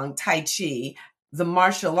Qigong, Tai Chi, the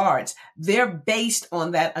martial arts, they're based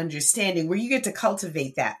on that understanding where you get to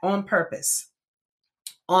cultivate that on purpose.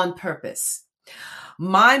 On purpose.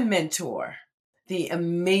 My mentor, the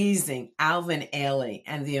amazing Alvin Ailey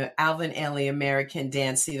and the Alvin Ailey American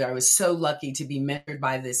Dance Theater, I was so lucky to be mentored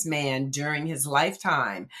by this man during his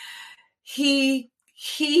lifetime. He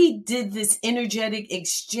did this energetic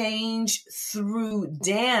exchange through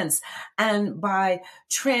dance and by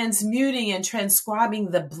transmuting and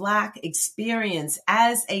transcribing the Black experience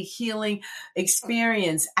as a healing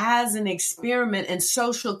experience, as an experiment in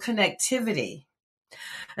social connectivity.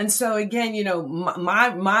 And so again,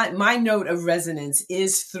 my note of resonance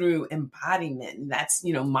is through embodiment. And that's,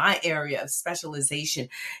 my area of specialization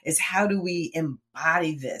is how do we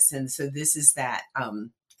embody this? And so this is that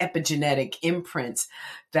epigenetic imprint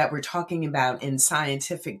that we're talking about in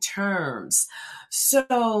scientific terms.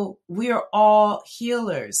 So we are all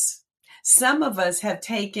healers. some of us have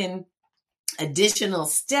taken additional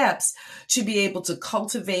steps to be able to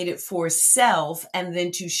cultivate it for self and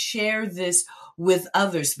then to share this with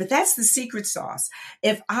others. But that's the secret sauce.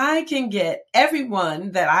 If I can get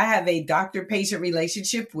everyone that I have a doctor-patient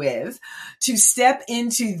relationship with to step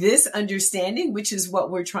into this understanding, which is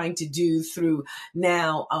what we're trying to do through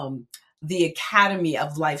now, the Academy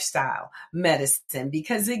of Lifestyle Medicine.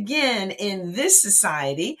 Because again, in this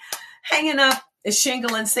society, hanging up a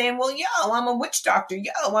shingle and saying, well, yo, I'm a witch doctor.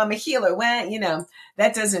 Yo, I'm a healer. Well,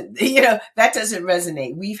 that doesn't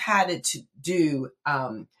resonate. We've had it to do,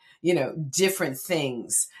 different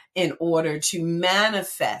things in order to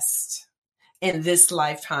manifest in this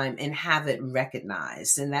lifetime and have it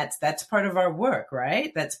recognized. And that's part of our work,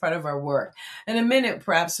 right? That's part of our work. In a minute,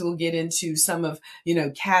 perhaps we'll get into some of,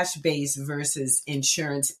 cash-based versus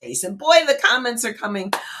insurance-based. And boy, the comments are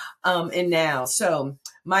coming in now. So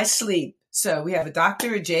my sleep. So we have a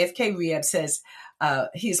doctor at JFK Rehab says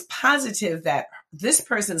he's positive that this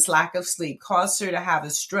person's lack of sleep caused her to have a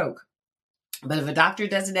stroke. But if a doctor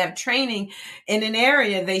doesn't have training in an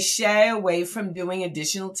area, they shy away from doing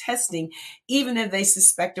additional testing, even if they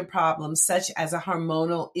suspect a problem such as a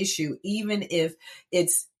hormonal issue, even if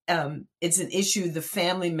it's an issue the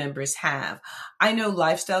family members have. I know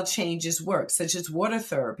lifestyle changes work, such as water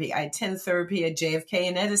therapy. I attend therapy at JFK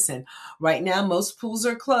and Edison. Right now, most pools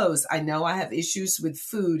are closed. I know I have issues with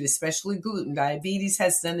food, especially gluten. Diabetes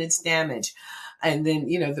has done its damage. And then,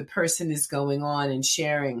 the person is going on and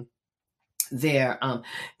sharing their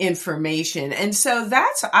information. And so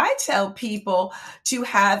I tell people to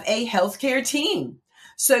have a healthcare team.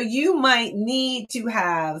 So you might need to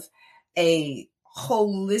have a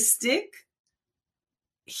holistic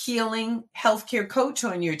healing healthcare coach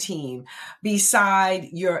on your team beside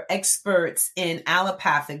your experts in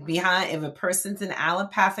allopathic. If a person's an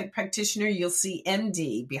allopathic practitioner, you'll see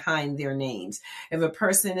MD behind their names. If a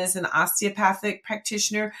person is an osteopathic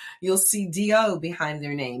practitioner, you'll see DO behind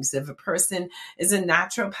their names. If a person is a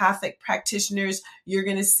naturopathic practitioner, you're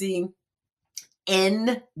going to see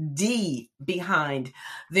ND behind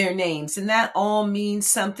their names. And that all means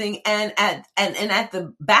something. And at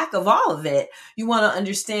the back of all of it, you want to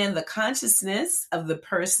understand the consciousness of the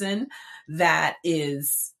person that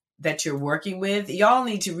you're working with. Y'all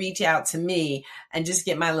need to reach out to me and just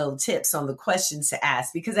get my little tips on the questions to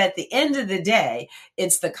ask, because at the end of the day,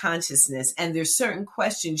 it's the consciousness. And there's certain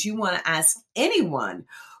questions you want to ask anyone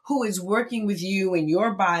who is working with you in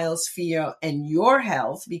your biosphere and your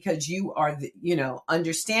health, because you are,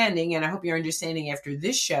 understanding, and I hope you're understanding after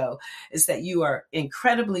this show, is that you are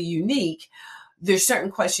incredibly unique. There's certain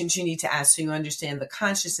questions you need to ask so you understand the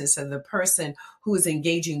consciousness of the person who is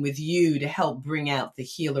engaging with you to help bring out the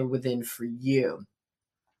healer within for you.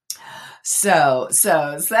 So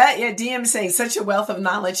that, DM saying such a wealth of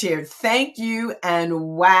knowledge here. Thank you. And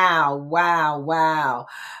wow.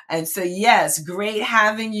 And so, yes, great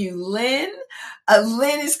having you, Lynn.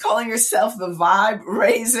 Lynn is calling herself the Vibe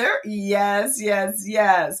Raiser. Yes.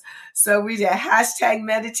 So we did hashtag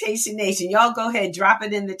Meditation Nation. Y'all go ahead, drop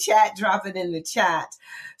it in the chat.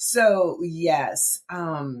 So yes.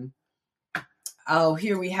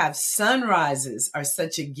 Here we have sunrises are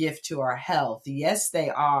such a gift to our health. Yes,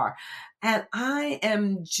 they are. And I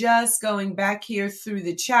am just going back here through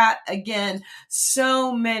the chat again.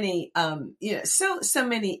 So many, so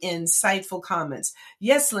many insightful comments.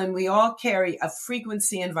 Yes, Lynn, we all carry a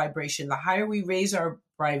frequency and vibration. The higher we raise our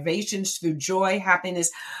vibrations through joy,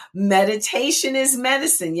 happiness, meditation is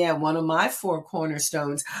medicine. Yeah, one of my 4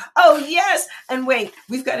 cornerstones. Oh, yes. And wait,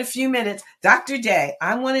 we've got a few minutes. Dr. Day,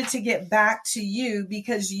 I wanted to get back to you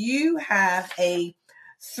because you have a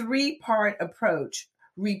 3-part approach: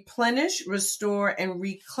 replenish, restore, and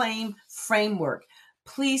reclaim framework.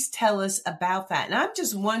 Please tell us about that. And I'm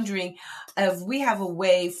just wondering if we have a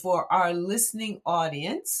way for our listening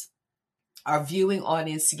audience, our viewing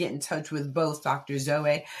audience, to get in touch with both Dr.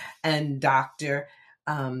 Zoe and Dr.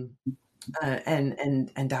 And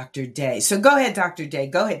Dr. Day. So go ahead, Dr. Day.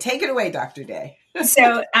 Go ahead. Take it away, Dr. Day.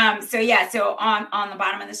 So on the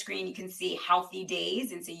bottom of the screen, you can see Healthy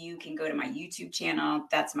Days. And so you can go to my YouTube channel.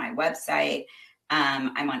 That's my website.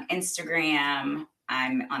 I'm on Instagram.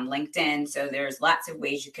 I'm on LinkedIn. So there's lots of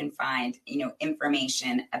ways you can find,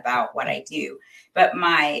 information about what I do. But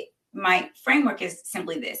my framework is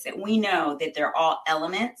simply this: that we know that they're all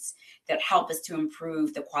elements that help us to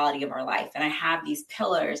improve the quality of our life. And I have these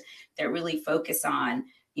pillars that really focus on,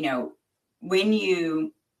 when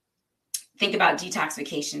you think about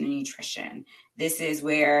detoxification and nutrition, this is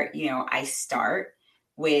where, I start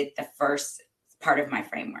with the first part of my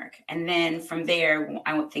framework. And then from there,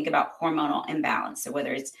 I would think about hormonal imbalance. So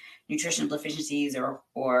whether it's, nutritional deficiencies or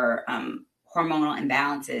hormonal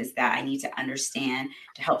imbalances that I need to understand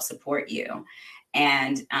to help support you.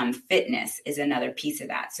 And fitness is another piece of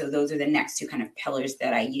that. So those are the next two kind of pillars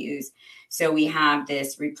that I use. So we have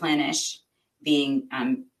this replenish being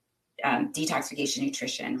detoxification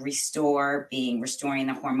nutrition, restore being restoring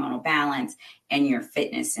the hormonal balance, and your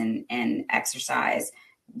fitness and exercise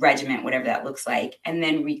regimen, whatever that looks like. And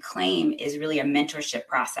then reclaim is really a mentorship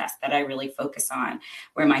process that I really focus on,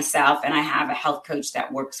 where myself and I have a health coach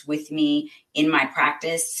that works with me in my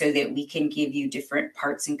practice so that we can give you different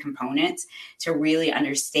parts and components to really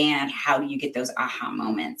understand how do you get those aha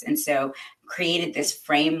moments. And so created this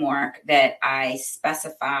framework that I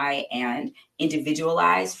specify and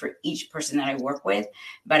individualize for each person that I work with.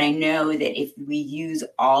 But I know that if we use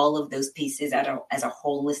all of those pieces as a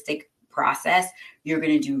holistic process, you're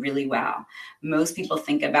going to do really well. Most people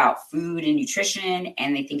think about food and nutrition,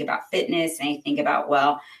 and they think about fitness, and they think about,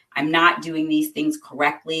 well, I'm not doing these things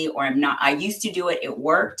correctly, or I used to do it, it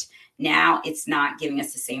worked. Now it's not giving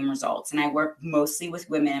us the same results. And I work mostly with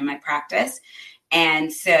women in my practice.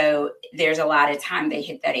 And so there's a lot of time they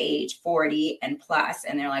hit that age 40 and plus,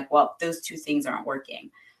 and they're like, well, those two things aren't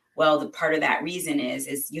working. Well, the part of that reason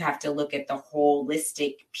is you have to look at the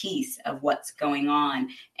holistic piece of what's going on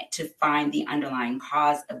to find the underlying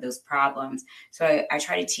cause of those problems. So I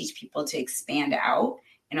try to teach people to expand out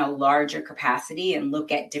in a larger capacity and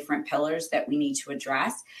look at different pillars that we need to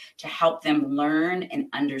address to help them learn and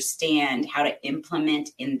understand how to implement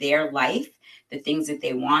in their life the things that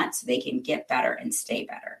they want so they can get better and stay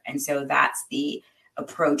better. And so that's the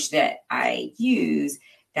approach that I use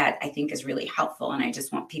that I think is really helpful. And I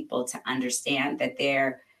just want people to understand that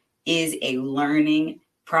there is a learning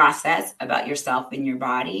process about yourself and your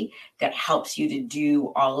body that helps you to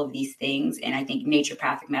do all of these things. And I think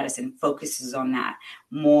naturopathic medicine focuses on that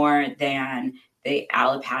more than the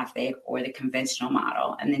allopathic or the conventional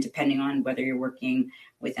model. And then depending on whether you're working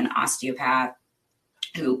with an osteopath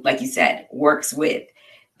who, like you said, works with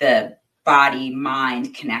the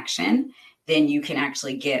body-mind connection, then you can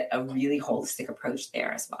actually get a really holistic approach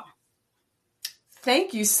there as well.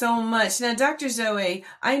 Thank you so much. Now, Dr. Zoe,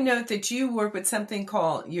 I note that you work with something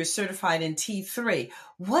called, you're certified in T3.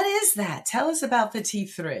 What is that? Tell us about the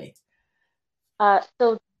T3.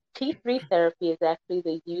 So T3 therapy is actually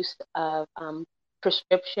the use of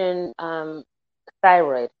prescription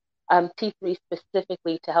thyroid, T3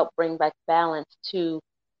 specifically to help bring back balance to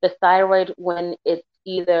the thyroid when it's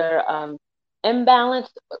either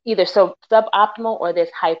imbalanced, either so suboptimal or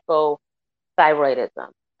there's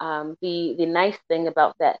hypothyroidism. The nice thing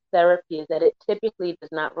about that therapy is that it typically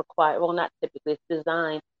does not require, well, not typically, it's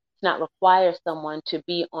designed to not require someone to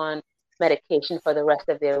be on medication for the rest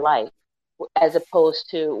of their life, as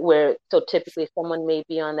opposed to where, so typically someone may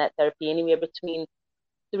be on that therapy anywhere between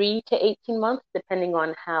 3 to 18 months, depending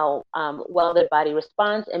on how well their body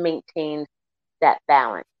responds and maintains that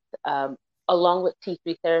balance. Along with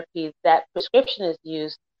T3 therapy, that prescription is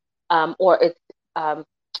used, or it's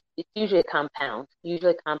usually a compound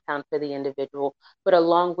for the individual, but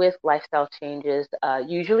along with lifestyle changes,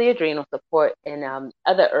 usually adrenal support and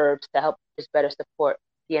other herbs to help just better support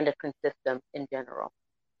the endocrine system in general.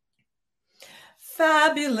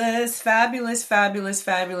 Fabulous, fabulous, fabulous,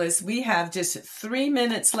 fabulous. We have just 3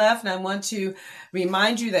 minutes left, and I want to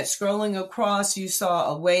remind you that scrolling across, you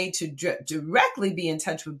saw a way to directly be in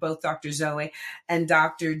touch with both Dr. Zoe and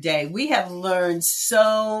Dr. Day. We have learned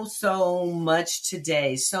so much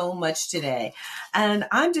today, And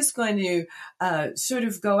I'm just going to sort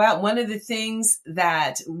of go out. One of the things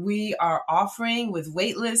that we are offering with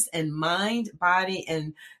Weightless and Mind, Body,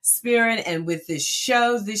 and Spirit, and with this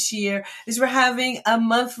show this year, is we're having a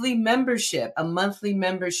monthly membership.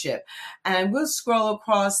 And we'll scroll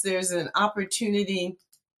across. There's an opportunity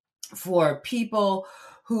for people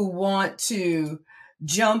who want to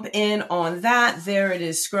jump in on that. There it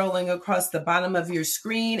is, scrolling across the bottom of your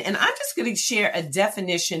screen. And I'm just going to share a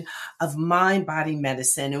definition of mind-body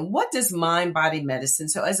medicine. And what does mind-body medicine?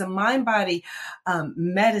 So as a mind-body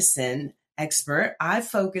medicine expert, I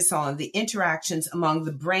focus on the interactions among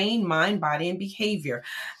the brain, mind, body, and behavior,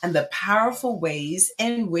 and the powerful ways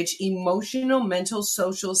in which emotional, mental,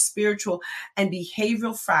 social, spiritual, and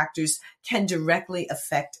behavioral factors can directly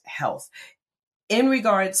affect health. It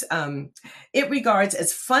regards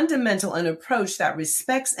as fundamental an approach that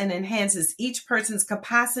respects and enhances each person's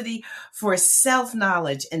capacity for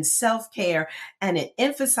self-knowledge and self-care, and it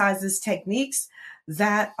emphasizes techniques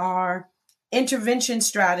that are intervention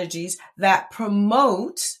strategies that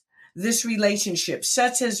promote this relationship,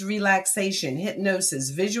 such as relaxation, hypnosis,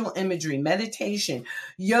 visual imagery, meditation,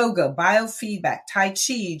 yoga, biofeedback, Tai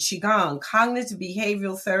Chi, Qigong, cognitive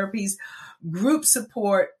behavioral therapies, group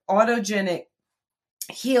support, autogenic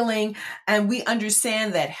healing. And we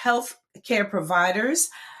understand that healthcare providers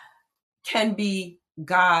can be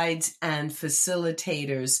guides and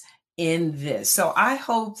facilitators in this. So I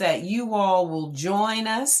hope that you all will join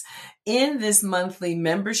us in this monthly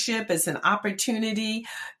membership as an opportunity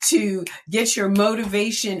to get your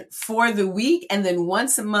motivation for the week. And then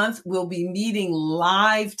once a month, we'll be meeting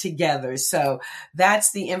live together. So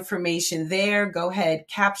that's the information there. Go ahead,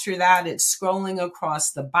 capture that. It's scrolling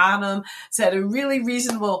across the bottom. It's at a really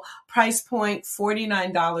reasonable price point,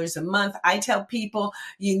 $49 a month. I tell people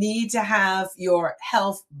you need to have your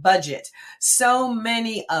health budget. So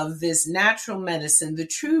many of this natural medicine, the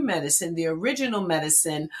true medicine, the original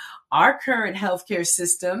medicine, our current healthcare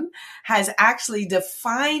system has actually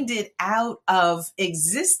defined it out of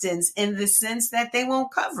existence in the sense that they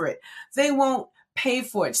won't cover it. They won't pay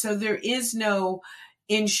for it. So there is no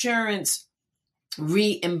insurance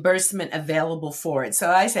reimbursement available for it. So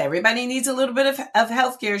I say everybody needs a little bit of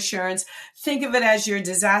healthcare insurance. Think of it as your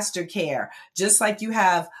disaster care, just like you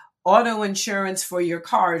have auto insurance for your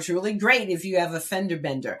car. It's really great if you have a fender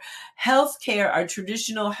bender. Healthcare, our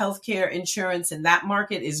traditional healthcare insurance in that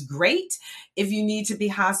market is great if you need to be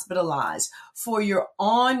hospitalized. For your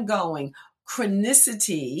ongoing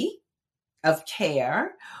chronicity of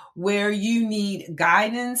care, where you need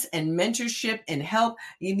guidance and mentorship and help,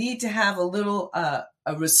 you need to have a little a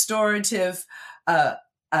restorative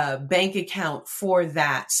bank account for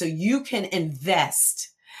that, so you can invest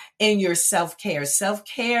in your self-care.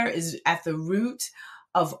 Self-care is at the root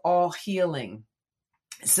of all healing.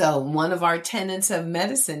 So one of our tenets of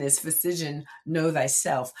medicine is physician, know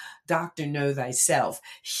thyself, doctor, know thyself,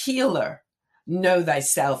 healer, know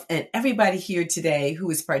thyself. And everybody here today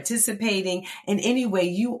who is participating in any way,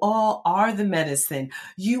 you all are the medicine.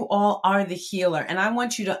 You all are the healer. And I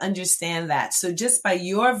want you to understand that. So just by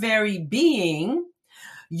your very being,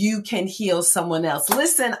 you can heal someone else.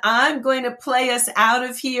 Listen, I'm going to play us out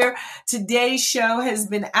of here. Today's show has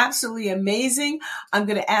been absolutely amazing. I'm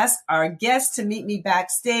going to ask our guests to meet me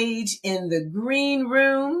backstage in the green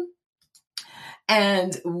room.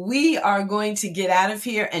 And we are going to get out of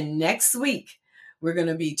here. And next week, we're going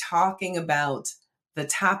to be talking about the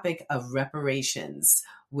topic of reparations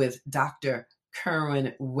with Dr.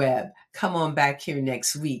 Kerwin Webb. Come on back here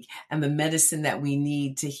next week, and the medicine that we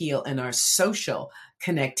need to heal in our social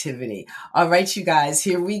connectivity. All right, you guys,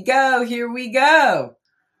 here we go. Here we go.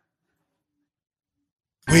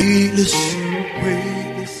 Weightless,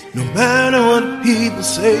 weightless. No matter what people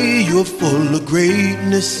say, you're full of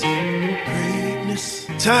greatness. Greatness.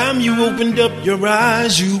 Time you opened up your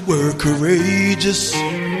eyes, you were courageous.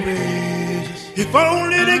 If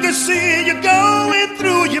only they could see you going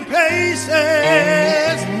through your paces.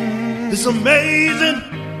 It's amazing.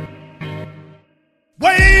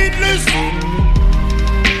 Weightless.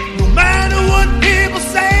 No matter what people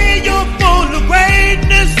say, you're full of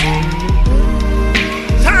greatness.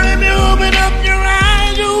 Time you open up your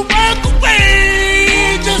eyes, you walk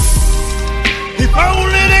courageous. If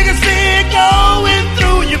only they could see it going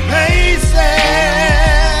through your paces.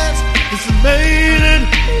 It's amazing.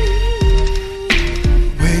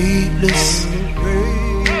 Weightless.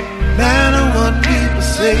 Matter what people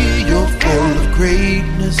say, you're full of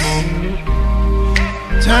greatness.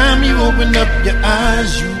 Time you opened up your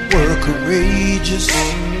eyes, you were courageous.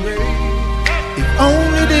 If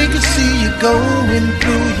only they could see you going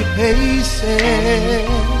through your paces.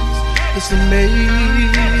 It's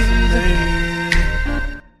amazing.